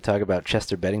if you want me to talk about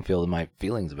Chester Bedingfield and my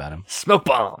feelings about him. Smoke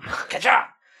bomb.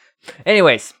 Ka-cha!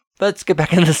 Anyways, let's get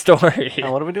back into the story.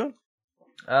 What are we doing?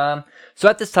 So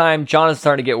at this time, John is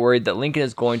starting to get worried that Lincoln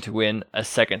is going to win a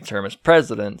second term as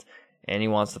president, and he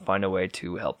wants to find a way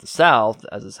to help the South,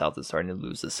 as the South is starting to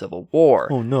lose the Civil War.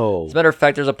 Oh, no. As a matter of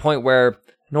fact, there's a point where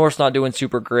North's not doing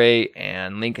super great,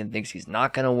 and Lincoln thinks he's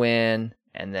not going to win,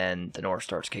 and then the North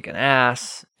starts kicking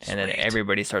ass, and then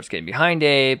everybody starts getting behind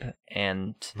Abe,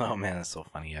 and... Oh, man, that's so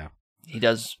funny, yeah. He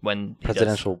does when...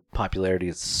 Presidential popularity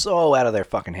is so out of their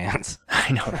fucking hands.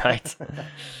 I know, right?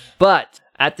 But...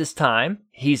 at this time,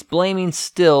 he's blaming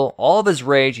still, all of his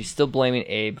rage, he's still blaming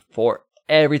Abe for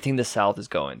everything the South is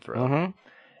going through.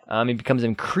 Mm-hmm. He becomes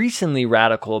increasingly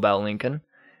radical about Lincoln.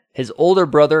 His older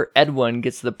brother, Edwin,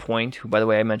 gets to the point, who, by the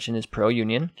way, I mentioned is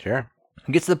pro-Union. Sure.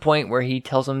 He gets to the point where he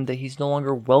tells him that he's no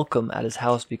longer welcome at his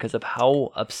house because of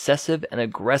how obsessive and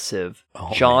aggressive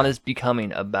John is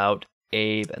becoming about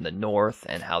Abe and the North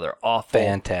and how they're awful.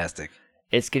 Fantastic.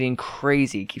 It's getting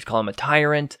crazy. He keeps calling him a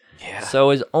tyrant. Yeah. So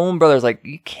his own brother's like,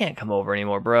 you can't come over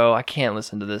anymore, bro. I can't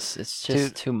listen to this. It's just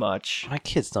Dude. too much. My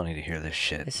kids don't need to hear this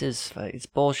shit. It's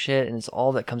bullshit, and it's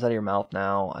all that comes out of your mouth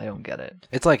now. I don't get it.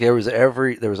 It's like there was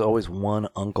always one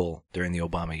uncle during the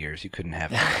Obama years. You couldn't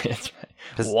have him.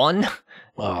 It's one in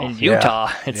yeah.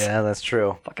 Utah. It's Yeah, that's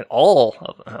true. fucking all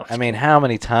of them. I mean, how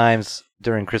many times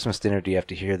during Christmas dinner do you have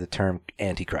to hear the term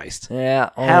Antichrist?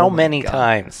 Yeah. How oh my many God.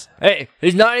 times? Hey,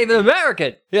 he's not even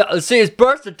American. Yeah, let's see his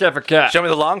birth certificate. Show me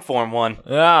the long form one.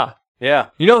 Yeah. Yeah.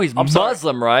 You know he's I'm sorry.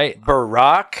 Muslim, right?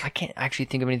 Barack. I can't actually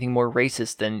think of anything more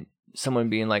racist than someone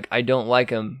being like, I don't like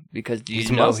him because do you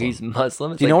He's know Muslim. he's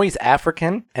Muslim? It's Do you like, know he's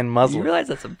African and you Muslim? realize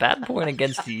that's a bad point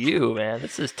against you, man.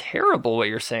 This is terrible what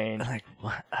you're saying. Like,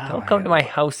 what? Oh Don't come to my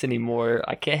house anymore.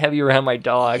 I can't have you around my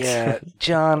dogs. Yeah,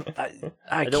 John, I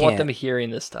I don't can't. want them hearing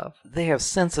this stuff. They have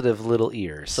sensitive little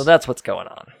ears. So that's what's going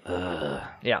on. Ugh.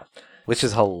 Yeah, Which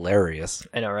is hilarious.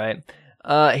 I know, right?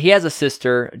 He has a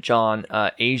sister, John.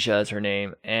 Asia is her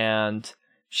name, and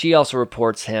she also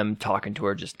reports him talking to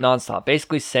her just nonstop,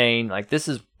 basically saying, like, this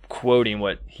is quoting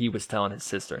what he was telling his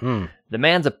sister. The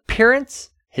man's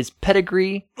appearance, his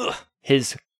pedigree,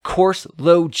 his coarse,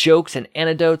 low jokes and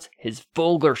anecdotes, his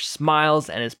vulgar smiles,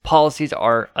 and his policies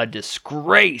are a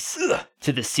disgrace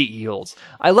to the seat he holds.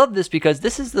 I love this because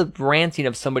this is the ranting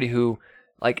of somebody who,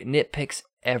 like, nitpicks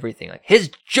everything. Like,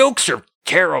 his jokes are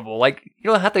terrible. Like, you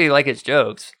don't have to like his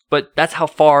jokes, but that's how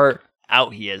far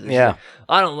out he is. It's Yeah. like,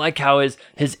 I don't like how his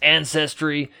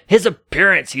ancestry, his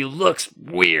appearance, he looks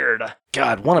weird.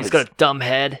 God, He's got a dumb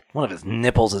head. one of his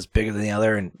nipples is bigger than the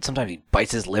other, and sometimes he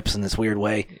bites his lips in this weird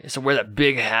way. He has to wear that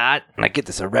big hat. And I get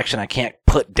this erection I can't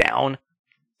put down.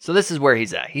 So this is where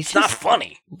he's at. He's It's not just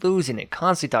funny. losing it,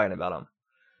 constantly talking about him.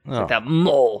 Oh. Like that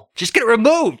mole. Just get it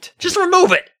removed. Just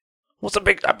remove it.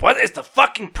 What is the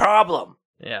fucking problem?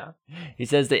 Yeah. He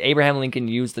says that Abraham Lincoln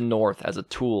used the North as a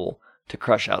tool to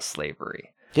crush out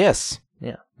slavery. Yes.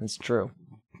 Yeah, that's true.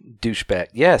 Douchebag.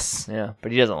 Yes. Yeah,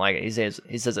 but he doesn't like it. He says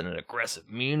it in an aggressive,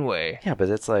 mean way. Yeah, but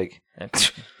it's like,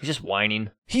 He's just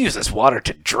whining. he uses water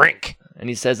to drink. And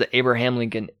he says that Abraham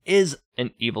Lincoln is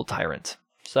an evil tyrant.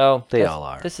 So They all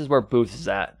are. This is where Booth is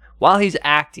at. While he's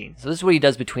acting, so this is what he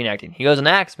does between acting. He goes and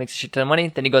acts, makes a shit ton of money,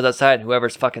 then he goes outside and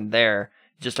whoever's fucking there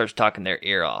just starts talking their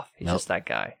ear off. He's just that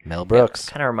guy. Mel Brooks.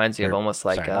 Kind of reminds me of almost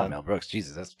like... Sorry, not Mel Brooks.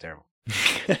 Jesus, that's terrible.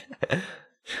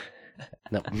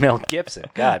 No, Mel Gibson.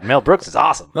 God, Mel Brooks is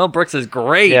awesome. Mel Brooks is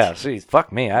great. Yeah, geez,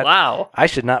 fuck me. Wow. I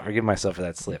should not forgive myself for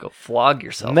that slip. Go flog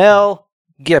yourself. Mel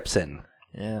Gibson.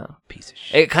 Yeah. Piece of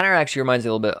shit. It kind of actually reminds me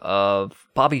a little bit of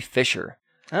Bobby Fischer.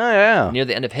 Oh, yeah. Near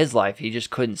the end of his life, he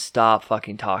just couldn't stop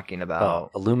fucking talking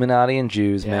about... Illuminati and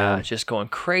Jews, man. just going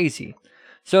crazy.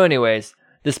 So anyways,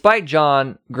 despite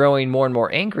John growing more and more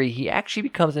angry, he actually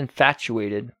becomes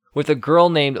infatuated with a girl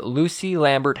named Lucy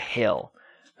Lambert Hale,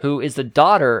 who is the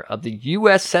daughter of the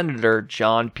U.S. Senator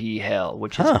John P. Hale,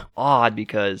 which is odd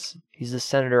because he's a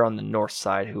senator on the north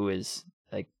side who is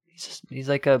like, he's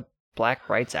like a black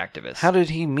rights activist. How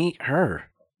did he meet her?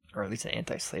 Or at least an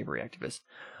anti-slavery activist.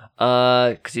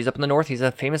 Because he's up in the north, he's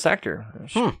a famous actor.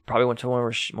 She probably went to one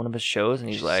of his shows, and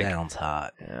he's like, sounds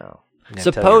hot. yeah. I'm gonna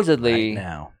Supposedly, tell you right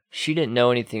now. she didn't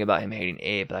know anything about him hating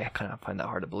Abe, but I kind of find that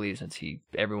hard to believe since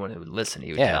everyone who would listen,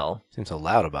 he would tell. Seems so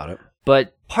loud about it.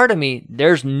 But part of me,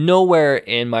 there's nowhere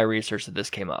in my research that this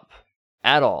came up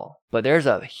at all. But there's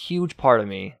a huge part of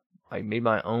me, I made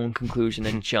my own conclusion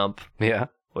and jump Yeah.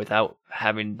 without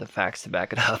having the facts to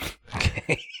back it up,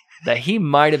 Okay. that he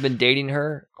might have been dating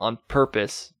her on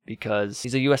purpose because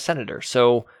he's a U.S. Senator.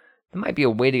 So it might be a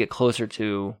way to get closer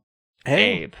to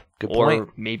Abe. Good or point.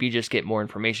 maybe just get more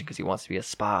information because he wants to be a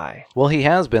spy. Well, he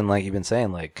has been, like you've been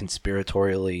saying, like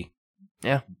conspiratorially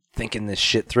thinking this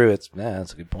shit through.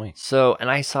 That's a good point. So, and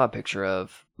I saw a picture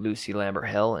of Lucy Lambert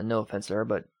Hill, and no offense to her,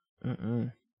 but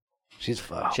She's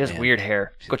she has weird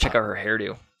hair. Go check out her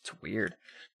hairdo. It's weird.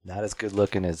 Not as good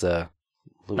looking as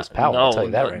Lewis Powell. I'll tell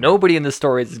you that right now. Nobody in this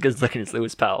story is as good looking as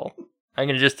Lewis Powell. I'm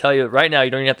going to just tell you right now,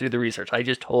 you don't even have to do the research. I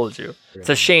just told you. It's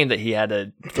a shame that he had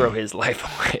to throw his life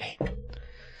away.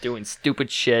 Doing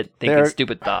stupid shit, thinking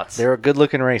stupid thoughts. They're good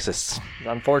looking racists.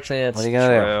 Unfortunately, it's What are you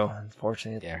gonna true.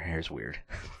 Unfortunately, Yeah, her hair's weird.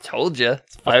 told you.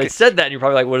 I said that, and you're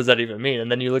probably like, what does that even mean?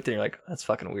 And then you looked at it and you're like, that's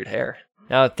fucking weird hair.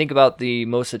 Now, think about the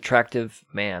most attractive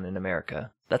man in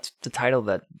America. That's the title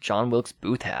that John Wilkes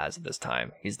Booth has at this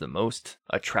time. He's the most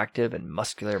attractive and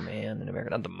muscular man in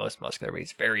America. Not the most muscular, but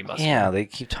he's very muscular. Yeah, they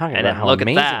keep talking And about then how look at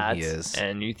amazing that, he is.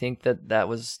 and you think that that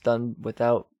was done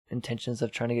without intentions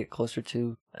of trying to get closer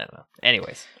to, I don't know.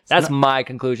 Anyways, that's my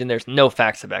conclusion. There's no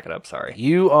facts to back it up. Sorry.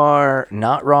 You are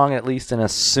not wrong, at least in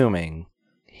assuming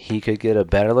he could get a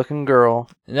better looking girl.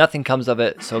 Nothing comes of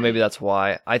it, so maybe that's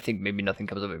why. I think maybe nothing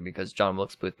comes of it because John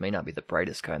Wilkes Booth may not be the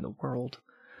brightest guy in the world.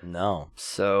 No.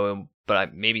 So,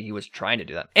 but maybe he was trying to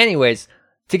do that. Anyways,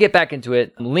 to get back into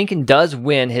it, Lincoln does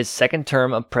win his second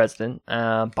term of president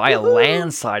by a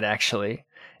landslide, actually.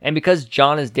 And because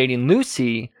John is dating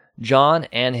Lucy, John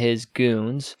and his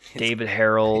goons, David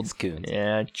Harold,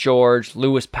 George,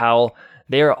 Lewis Powell,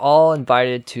 they are all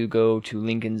invited to go to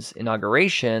Lincoln's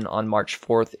inauguration on March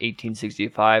 4th,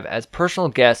 1865, as personal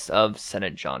guests of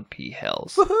Senate John P.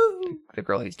 Hales. The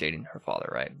girl he's dating, her father,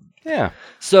 right? Yeah.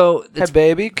 So, hey,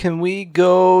 baby, can we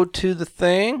go to the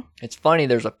thing? It's funny,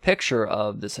 there's a picture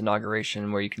of this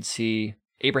inauguration where you can see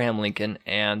Abraham Lincoln,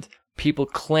 and people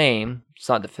claim, it's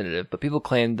not definitive, but people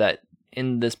claim that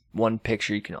in this one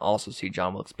picture you can also see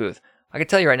John Wilkes Booth. I can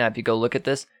tell you right now, if you go look at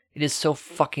this, it is so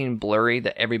fucking blurry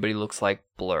that everybody looks like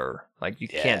Blur. Like, you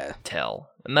can't tell.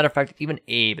 As a matter of fact, even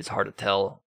Abe is hard to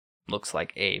tell looks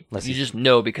like Abe. You just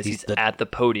know because he's at the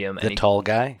podium. The tall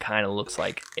guy? Kind of looks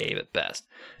like Abe at best.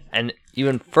 And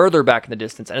even further back in the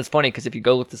distance, and it's funny because if you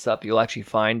go look this up, you'll actually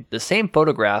find the same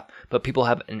photograph, but people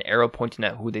have an arrow pointing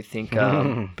at who they think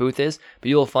Booth is. But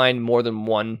you'll find more than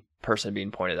one person being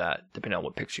pointed at, depending on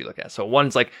what picture you look at. So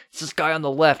one's like, it's this guy on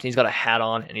the left, and he's got a hat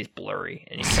on, and he's blurry,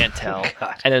 and you can't tell.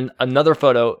 And then another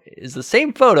photo is the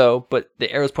same photo, but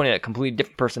the arrow's pointing at a completely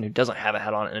different person who doesn't have a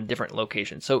hat on in a different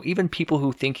location. So even people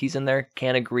who think he's in there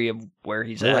can't agree of where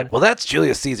he's at. Like, well, that's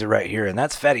Julius Caesar right here, and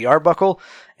that's Fatty Arbuckle,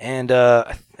 and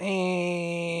I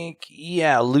think,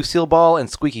 Lucille Ball and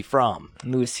Squeaky Fromm.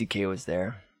 Louis C.K. was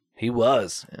there. He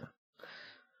was. Yeah.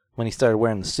 When he started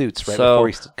wearing the suits before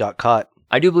he got caught.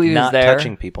 I do believe not he's there.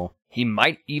 Touching people. He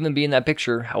might even be in that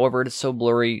picture. However, it is so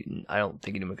blurry, I don't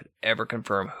think anyone could ever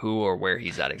confirm who or where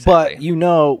he's at exactly. But he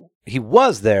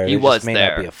was there. He was there. May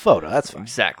not be a photo. That's fine.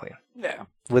 Exactly. Yeah.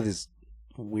 With his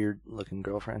weird-looking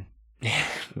girlfriend.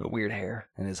 Weird hair.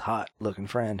 And his hot-looking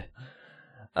friend.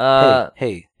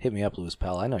 Hey, hit me up, Lewis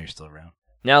Powell. I know you're still around.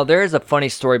 Now, there is a funny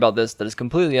story about this that is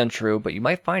completely untrue, but you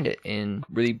might find it in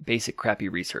really basic, crappy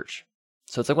research.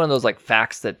 So it's like one of those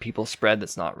facts that people spread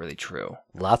that's not really true.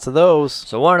 Lots of those.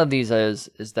 So one of these is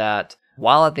that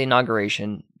while at the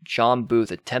inauguration, John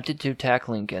Booth attempted to attack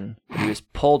Lincoln. He was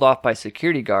pulled off by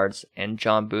security guards, and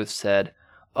John Booth said,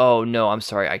 "Oh, no, I'm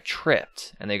sorry, I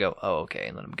tripped." And they go, "Oh, okay,"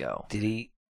 and let him go. Did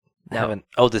he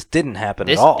this didn't happen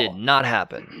at all? This did not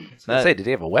happen. I was gonna say, did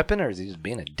he have a weapon, or is he just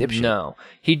being a dipshit? No.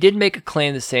 He did make a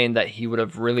claim to saying that he would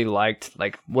have really liked,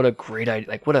 what a great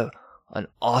idea, an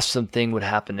awesome thing would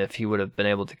happen if he would have been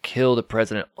able to kill the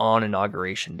president on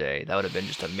Inauguration Day. That would have been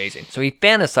just amazing. So he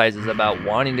fantasizes about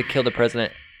wanting to kill the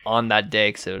president on that day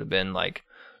because it would have been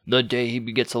the day he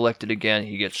gets elected again,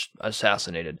 he gets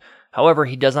assassinated. However,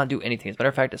 he does not do anything. As a matter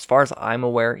of fact, as far as I'm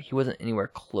aware, he wasn't anywhere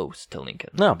close to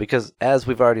Lincoln. No, because as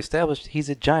we've already established, he's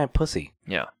a giant pussy.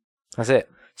 Yeah. That's it.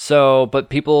 So, but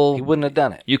people... He wouldn't have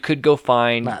done it. You could go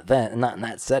find... Not in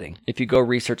that setting. If you go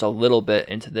research a little bit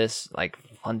into this,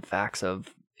 fun facts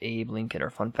of Abe Lincoln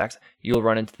or fun facts, you'll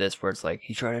run into this where it's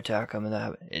he tried to attack him and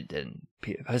that it didn't.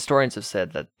 Historians have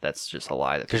said that that's just a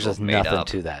lie that there's just made nothing up.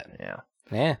 to that.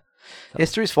 Yeah. So,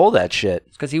 history's full of that shit.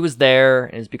 It's because he was there,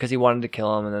 and it's because he wanted to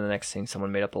kill him, and then the next thing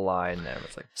someone made up a lie, and then it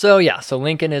was so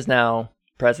Lincoln is now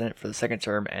president for the second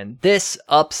term, and this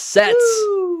upsets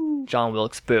John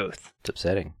Wilkes Booth. It's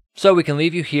upsetting. So we can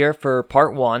leave you here for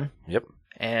part 1. Yep.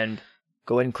 And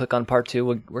go ahead and click on part 2.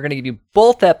 We're going to give you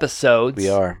both episodes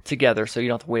together, so you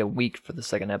don't have to wait a week for the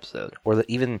second episode. Or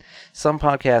even some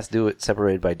podcasts do it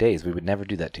separated by days. We would never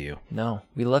do that to you. No,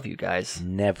 we love you guys.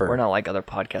 Never. We're not like other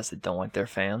podcasts that don't like their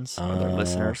fans or their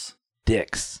listeners.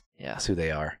 Dicks. Yeah. That's who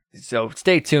they are. So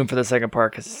stay tuned for the second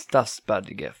part because stuff's about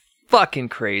to get fucking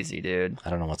crazy, dude. I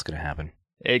don't know what's going to happen.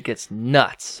 It gets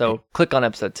nuts. So click on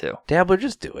episode 2. Dabbler,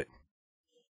 just do it.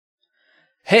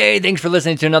 Hey, thanks for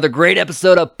listening to another great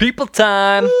episode of People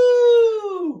Time.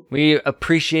 Woo! We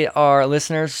appreciate our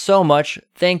listeners so much.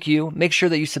 Thank you. Make sure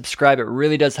that you subscribe. It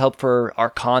really does help for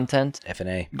our content.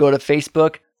 F&A. Go to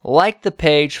Facebook, like the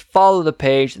page, follow the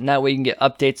page, and that way you can get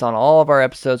updates on all of our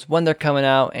episodes, when they're coming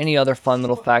out, any other fun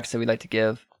little facts that we'd like to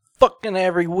give. Fucking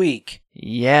every week.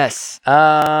 Yes.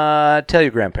 Tell your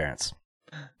grandparents.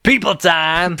 People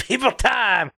Time. People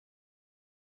Time.